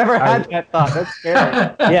I've never had that thought. That's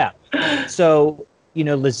scary. Yeah. So,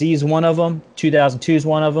 the Z's one of them, 2002 is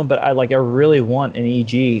one of them, but I really want an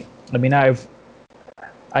EG. I mean, I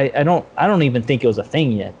don't even think it was a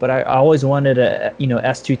thing yet, but I always wanted a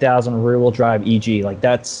S2000 rear wheel drive EG.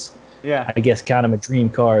 That's I guess kind of a dream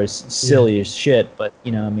car. Is silly as shit, but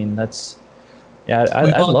that's I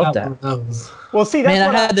love that. Well, see,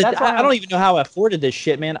 that's man, I don't even know how I afforded this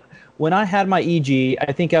shit, man. When I had my EG,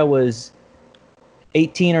 I think I was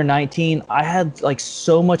 18 or 19. I had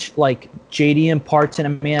so much JDM parts in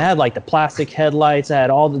it. Man, I had the plastic headlights. I had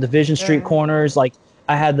all the Division Street corners.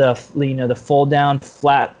 I had the the fold down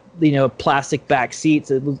flat plastic back seats.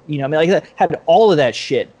 It was, I had all of that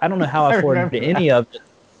shit. I don't know how I afforded any of it.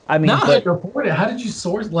 I mean, how did you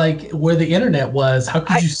source where the internet was? How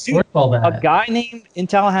could you source all that? A guy named in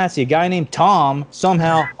Tallahassee, a guy named Tom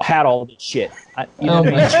somehow had all this shit. I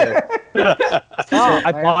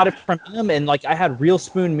bought it from him, and I had real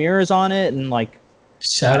spoon mirrors on it, and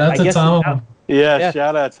shout out to Tom. Yeah,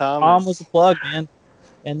 shout out Tom. Tom was the plug, man.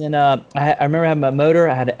 And then I remember having my motor.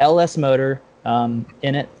 I had an LS motor in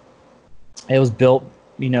it. It was built,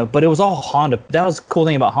 but it was all Honda. That was the cool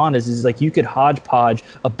thing about Hondas is you could hodgepodge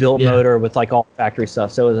a built motor with all factory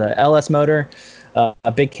stuff. So it was an LS motor,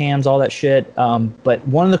 big cams, all that shit. But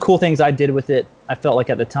one of the cool things I did with it, I felt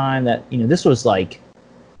at the time that this was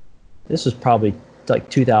probably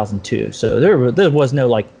 2002. So there was no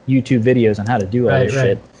YouTube videos on how to do all this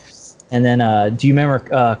shit. And then do you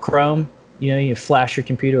remember Chrome? You flash your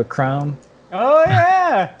computer with Chrome. Oh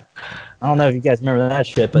yeah. I don't know if you guys remember that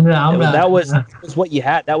shit, but that was what you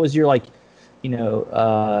had. That was your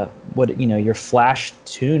your flash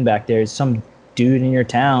tune back there. Some dude in your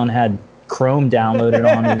town had Chrome downloaded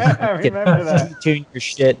on his I remember that. tune your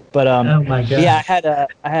shit. But oh my god. Yeah,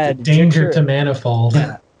 I had Danger to Manifold.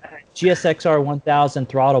 Yeah, GSXR 1000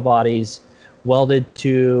 throttle bodies welded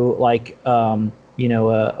to OEM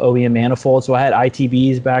manifold. So I had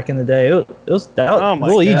ITBs back in the day. It was that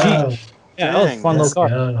little EG. Yeah, that was a fun little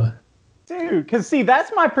car. Dude, because see, that's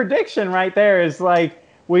my prediction right there is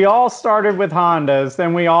we all started with Hondas,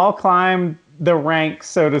 then we all climbed the ranks,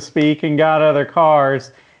 so to speak, and got other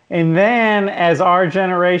cars. And then as our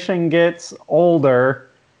generation gets older,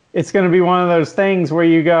 it's going to be one of those things where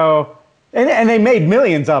you go, and they made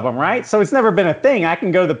millions of them, right? So it's never been a thing. I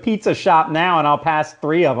can go to the pizza shop now and I'll pass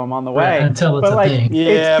 3 of them on the way. Until it's a thing.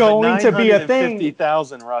 Yeah, it's going to be a thing.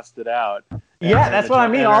 50,000 rusted out. Yeah, that's what I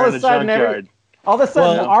mean. All of a sudden,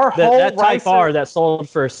 our whole that Type R that sold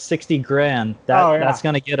for $60,000, that's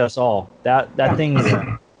gonna get us all. That thing's.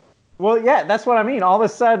 Well, yeah, that's what I mean. All of a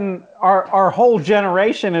sudden, our whole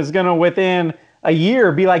generation is gonna within a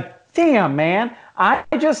year be like, damn, man, I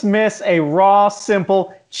just miss a raw,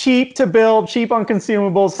 simple, cheap to build, cheap on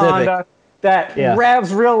consumables Honda that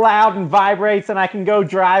revs real loud and vibrates, and I can go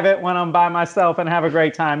drive it when I'm by myself and have a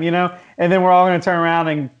great time, And then we're all gonna turn around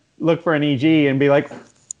and look for an EG and be like,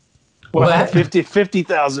 what?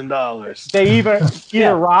 $50,000. They either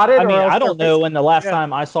rotted. I mean, I don't know when the last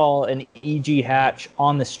time I saw an EG hatch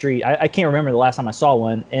on the street. I can't remember the last time I saw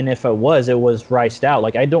one, and if it was riced out.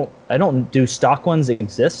 I don't do stock ones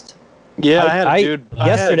exist? Yeah, I had a dude.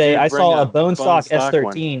 Yesterday, I bring saw a bone stock one.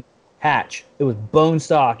 S13 hatch. It was bone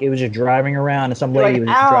stock. It was just driving around, and some lady like,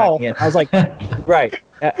 was just "Ow!" driving it. I was like, right.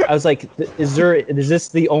 I was like, is this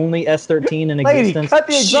the only S13 in Lady, existence? cut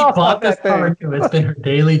the She exhaust bought off this that thing. car too. It's been her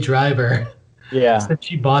daily driver. Yeah. Since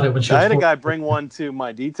she bought it when she was I had a 14. guy bring one to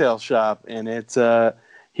my detail shop, and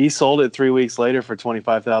he sold it 3 weeks later for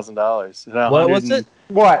 $25,000. What was it?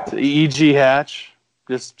 What? The EG hatch,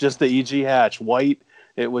 just the EG hatch, white.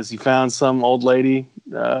 He found some old lady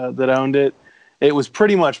that owned it. It was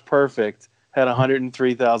pretty much perfect. Had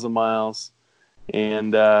 103,000 miles,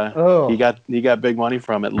 and he got big money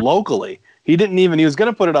from it locally. He was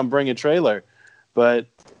going to put it on Bring a Trailer, but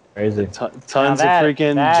Crazy. Tons of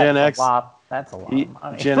freaking Gen X. That's a lot of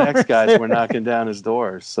money. Gen X guys were knocking down his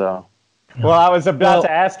doors. So, well, I was about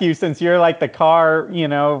to ask you, since you're like the car,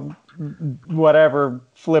 whatever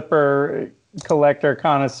flipper collector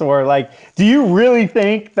connoisseur, like, do you really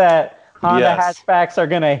think that Honda hatchbacks are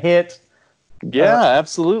going to hit? Yeah,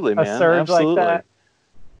 absolutely, man. A surge absolutely. like that.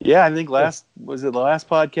 Yeah, I think the last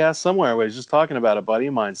podcast somewhere where I was just talking about a buddy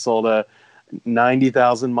of mine sold a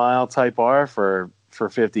 90,000 mile Type R for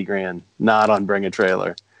 $50,000, not on Bring a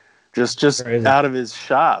Trailer, just crazy. Out of his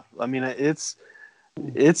shop. I mean, it's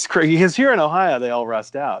crazy because here in Ohio they all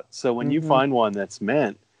rust out. So when you find one that's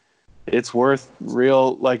mint, it's worth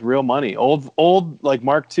real money. Old like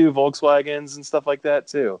Mark II Volkswagens and stuff like that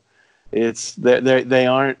too. They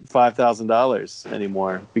aren't $5,000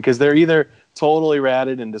 anymore because they're either totally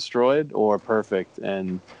ratted and destroyed or perfect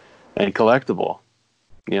and collectible.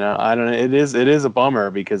 I don't know. It is a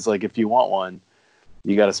bummer because like if you want one,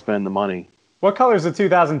 you got to spend the money. What color is the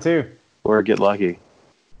 2002? Or get lucky.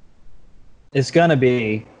 It's gonna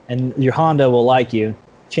be, and your Honda will like you,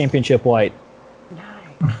 championship white.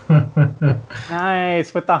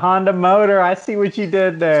 Nice with the Honda motor. I see what you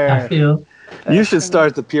did there. I feel. You should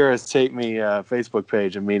start the Purists Take Me Facebook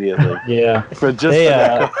page immediately. Yeah. For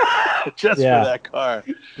that car.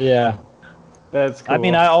 Yeah. That's cool. I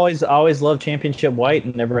mean, I always loved championship white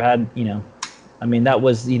and never had, I mean, that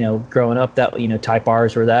was, growing up that, Type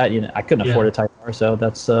R's were that, I couldn't afford a Type R. So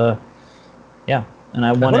that's, yeah. And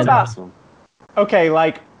I wanted. What about, okay,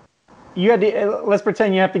 like you had to, let's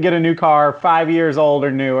pretend you have to get a new car, 5 years old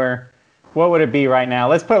or newer. What would it be right now?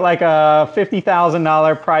 Let's put like a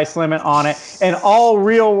 $50,000 price limit on it, and all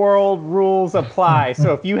real world rules apply.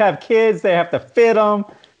 So if you have kids, they have to fit them.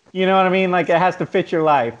 You know what I mean? Like it has to fit your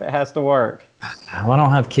life. It has to work. Well, I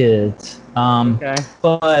don't have kids. Okay.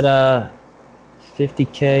 But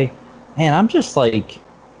 $50K, man, I'm just like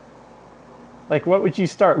what would you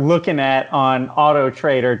start looking at on Auto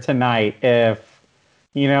Trader tonight if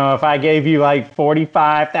I gave you like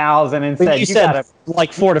 45,000 and said you gotta,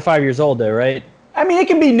 like 4 to 5 years old though, right? I mean, it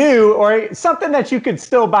can be new or something that you could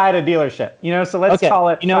still buy at a dealership. So let's call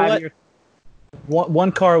it 5 years.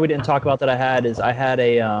 One car we didn't talk about that I had a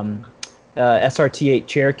SRT8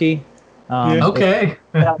 Cherokee. Okay.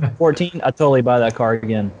 2014. I totally buy that car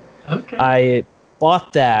again. Okay. I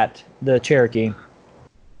bought the Cherokee.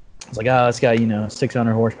 It's like, it's got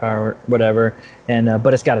 600 horsepower or whatever, and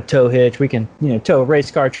but it's got a tow hitch. We can tow a race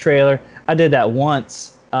car trailer. I did that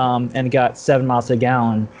once and got 7 miles a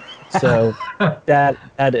gallon, so that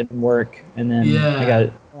didn't work. And then I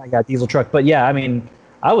got a diesel truck. But yeah, I mean,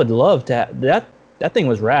 I would love to that thing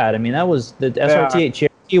was rad. I mean, that was the SRT8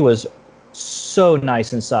 Cherokee was so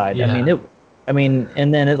nice inside. Yeah. I mean,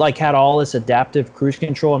 and then it like had all this adaptive cruise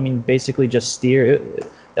control. I mean, basically just steer.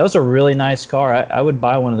 That was a really nice car. I would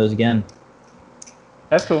buy one of those again.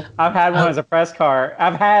 That's cool. I've had one as a press car.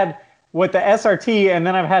 I've had with the SRT, and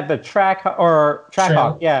then I've had the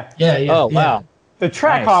Trackhawk. Yeah. Oh, wow. The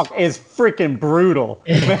Trackhawk is freaking brutal.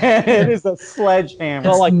 Man, it is a sledgehammer.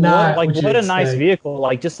 Well, like what a nice vehicle.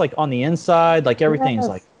 Like just like on the inside, like everything's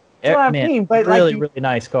like, that's what I mean, but really, like really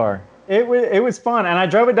nice car. It was fun, and I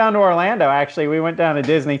drove it down to Orlando. Actually, we went down to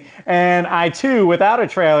Disney, and I too, without a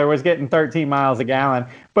trailer, was getting 13 miles a gallon.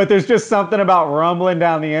 But there's just something about rumbling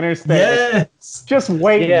down the interstate. Yes. Just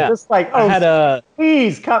waiting, just like,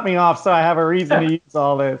 please cut me off so I have a reason to use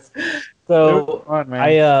all this. So fun, man.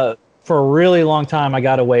 I for a really long time I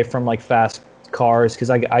got away from like fast cars because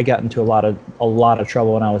I got into a lot of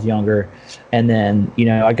trouble when I was younger, and then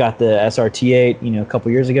I got the SRT8 a couple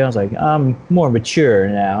years ago. I was like, I'm more mature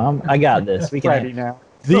now. I got this. We can. Ready now.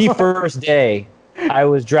 The first day I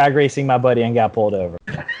was drag racing my buddy and got pulled over.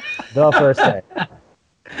 The first day.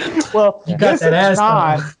 Well, you got this that is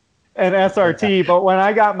not an SRT, but when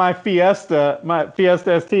I got my Fiesta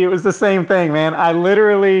ST, it was the same thing, man. I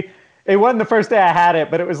literally, it wasn't the first day I had it,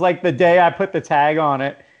 but it was like the day I put the tag on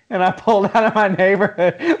it. and I pulled out of my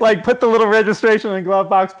neighborhood, like put the little registration in the glove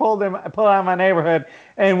box, pulled out of my neighborhood,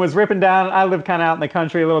 and was ripping down. I live kind of out in the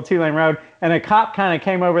country, a little 2-lane road, and a cop kind of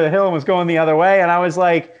came over the hill and was going the other way, and I was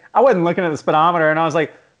like, I wasn't looking at the speedometer, and I was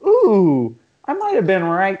like, ooh, I might have been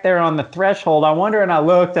right there on the threshold. I wonder, and I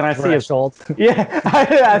looked, and I see his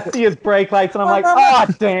I see his brake lights, and I'm like, oh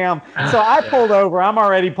damn! So I pulled over. I'm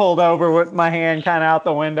already pulled over with my hand kind of out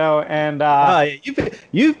the window, and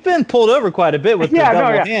you've been pulled over quite a bit with the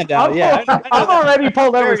double hand out. I'm already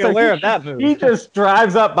pulled over. Very aware of that move. He just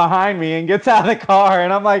drives up behind me and gets out of the car,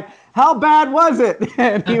 and I'm like, how bad was it?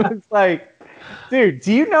 And he was like, dude,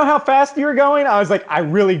 do you know how fast you were going? I was like, I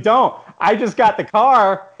really don't. I just got the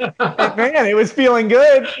car, and man, it was feeling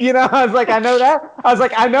good. You know, I was like, I know that. I was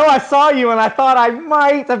like, I know I saw you, and I thought I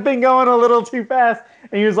might have been going a little too fast.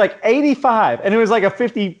 And he was like, 85, and it was like a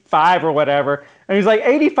 55 or whatever. And he was like,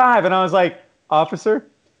 85, and I was like, officer,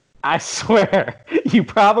 I swear, you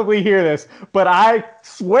probably hear this, but I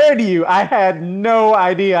swear to you, I had no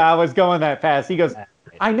idea I was going that fast. He goes,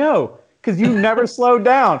 I know. Because you never slowed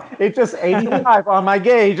down. It's just 85 on my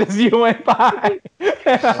gauge as you went by.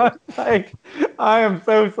 And I was like, I am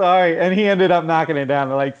so sorry. And he ended up knocking it down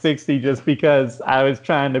to like 60 just because I was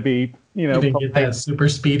trying to be, you didn't get that super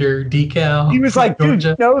speeder decal. He was like, dude,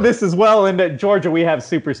 you know this as well. In Georgia, we have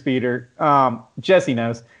super speeder. Jesse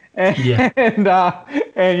knows. And,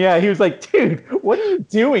 and yeah, he was like, dude, what are you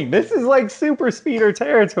doing? This is like super speeder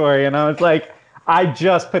territory. And I was like, I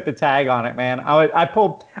just put the tag on it, man.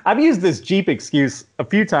 I've used this Jeep excuse a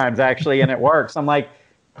few times actually, and it works. I'm like,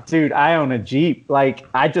 dude, I own a Jeep. Like,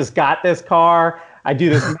 I just got this car. I do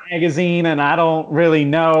this magazine, and I don't really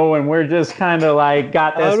know. And we're just kind of like,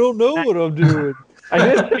 got this. I don't know what I'm doing.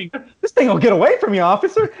 This thing will get away from you,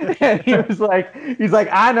 officer. And he's like,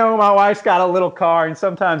 I know my wife's got a little car, and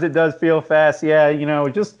sometimes it does feel fast. Yeah, you know,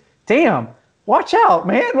 just damn. Watch out,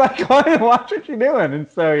 man. Like, watch what you're doing. And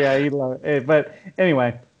so, yeah, he loved it. But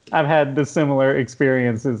anyway, I've had the similar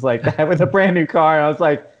experiences like that with a brand new car. And I was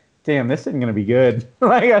like, damn, this isn't going to be good.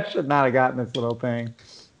 Like, I should not have gotten this little thing.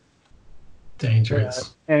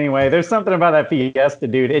 Dangerous. Anyway, there's something about that Fiesta,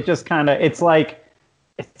 dude. It just kind of, it's like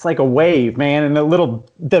a wave, man. And the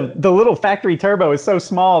little factory turbo is so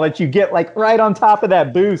small that you get like right on top of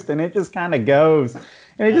that boost, and it just kind of goes.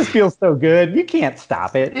 And it just feels so good. You can't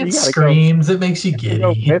stop it. It screams. It makes you giddy. Go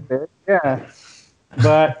with it. Yeah.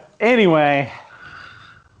 But anyway,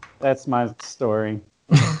 that's my story.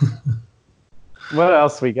 What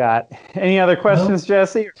else we got? Any other questions,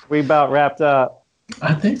 Jesse? Or are we about wrapped up?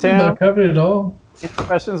 I think we about covered it all. Any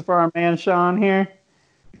questions for our man Sean here?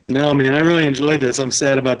 No, man, I really enjoyed this. I'm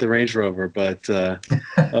sad about the Range Rover, but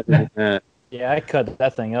other than that. Yeah, I cut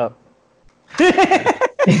that thing up.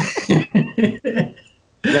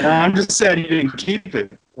 I'm just sad you didn't keep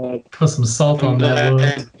it. Put some salt on that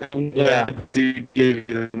wood. Yeah, dude gave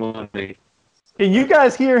you the money. Can you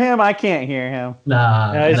guys hear him? I can't hear him.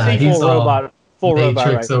 Nah, he's full robot. Full robot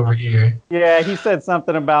Matrix right over here. Yeah, he said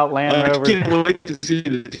something about Land Rover. I can't wait to see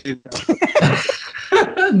the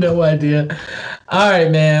No idea. All right,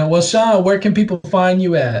 man. Well, Sean, where can people find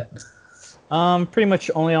you at? Pretty much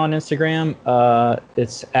only on Instagram.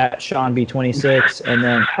 It's at SeanB26, and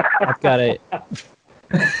then I've got a.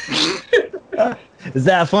 Is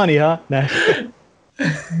that funny, huh? No.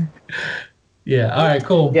 Yeah. All right.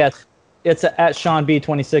 Cool. Yeah, it's at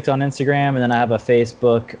SeanB26 on Instagram, and then I have a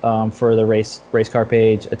Facebook for the race car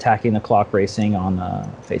page, Attacking the Clock Racing on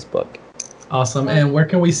Facebook. Awesome. And where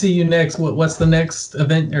can we see you next? What's the next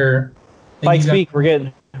event or? Pikes Peak.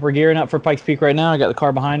 We're gearing up for Pikes Peak right now. I got the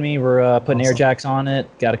car behind me. We're putting air jacks on it.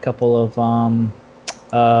 Got a couple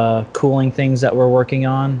of cooling things that we're working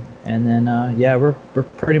on, and then we're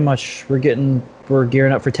pretty much we're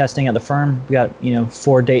gearing up for testing at the firm. We got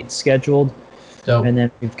 4 dates scheduled. Dope. And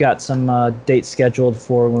then we've got some dates scheduled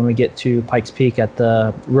for when we get to Pikes Peak at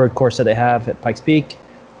the road course that they have at Pikes Peak,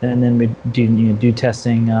 and then we do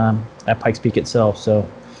testing at Pikes Peak itself. So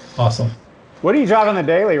awesome. What are you driving the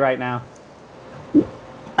daily right now?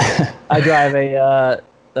 I drive a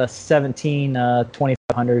 17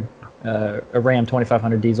 2500 a Ram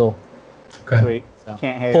 2500 diesel. Okay. Sweet. So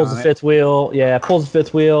can't hate pulls on the it. fifth wheel. Yeah, pulls the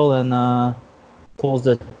fifth wheel and pulls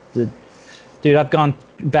the. Dude, I've gone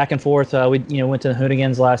back and forth. We went to the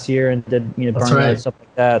Hoonigans last year and did burn and stuff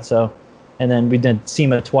like that. So, and then we did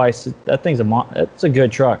SEMA twice. That thing's it's a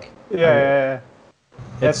good truck. Yeah.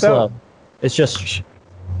 It's slow. It's just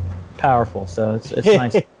powerful. So it's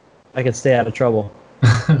nice. I could stay out of trouble.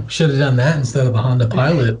 Should have done that instead of a Honda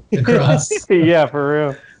Pilot across. Yeah, for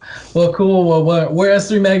real. Well, cool. Well, we're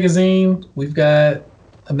S3 Magazine. We've got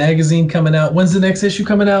a magazine coming out. When's the next issue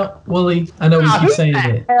coming out, Willie? I know we keep saying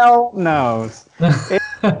it. Hell knows. It's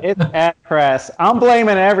It's at press. I'm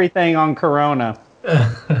blaming everything on Corona.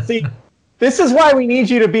 See, this is why we need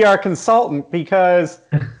you to be our consultant, because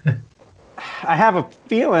I have a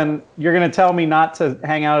feeling you're going to tell me not to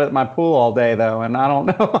hang out at my pool all day, though, and I don't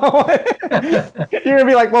know. You're going to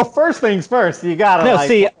be like, well, first things first. You got to. No, like,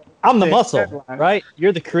 see, I'm the the muscle, headline. right?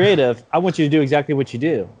 You're the creative. I want you to do exactly what you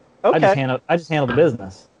do. Okay. I just handle the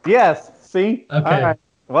business. Yes. See. Okay. All right.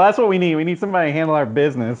 Well, that's what we need. We need somebody to handle our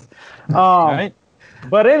business. All right.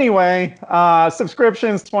 But anyway,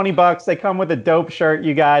 subscriptions, $20. They come with a dope shirt,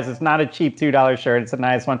 you guys. It's not a cheap $2 shirt. It's a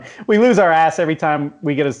nice one. We lose our ass every time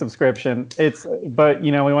we get a subscription. But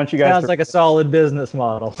we want you guys Sounds like a solid business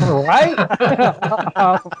model. right?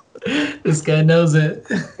 This guy knows it.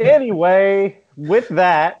 Anyway, with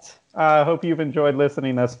that, I hope you've enjoyed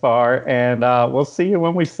listening thus far, and we'll see you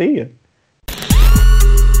when we see you.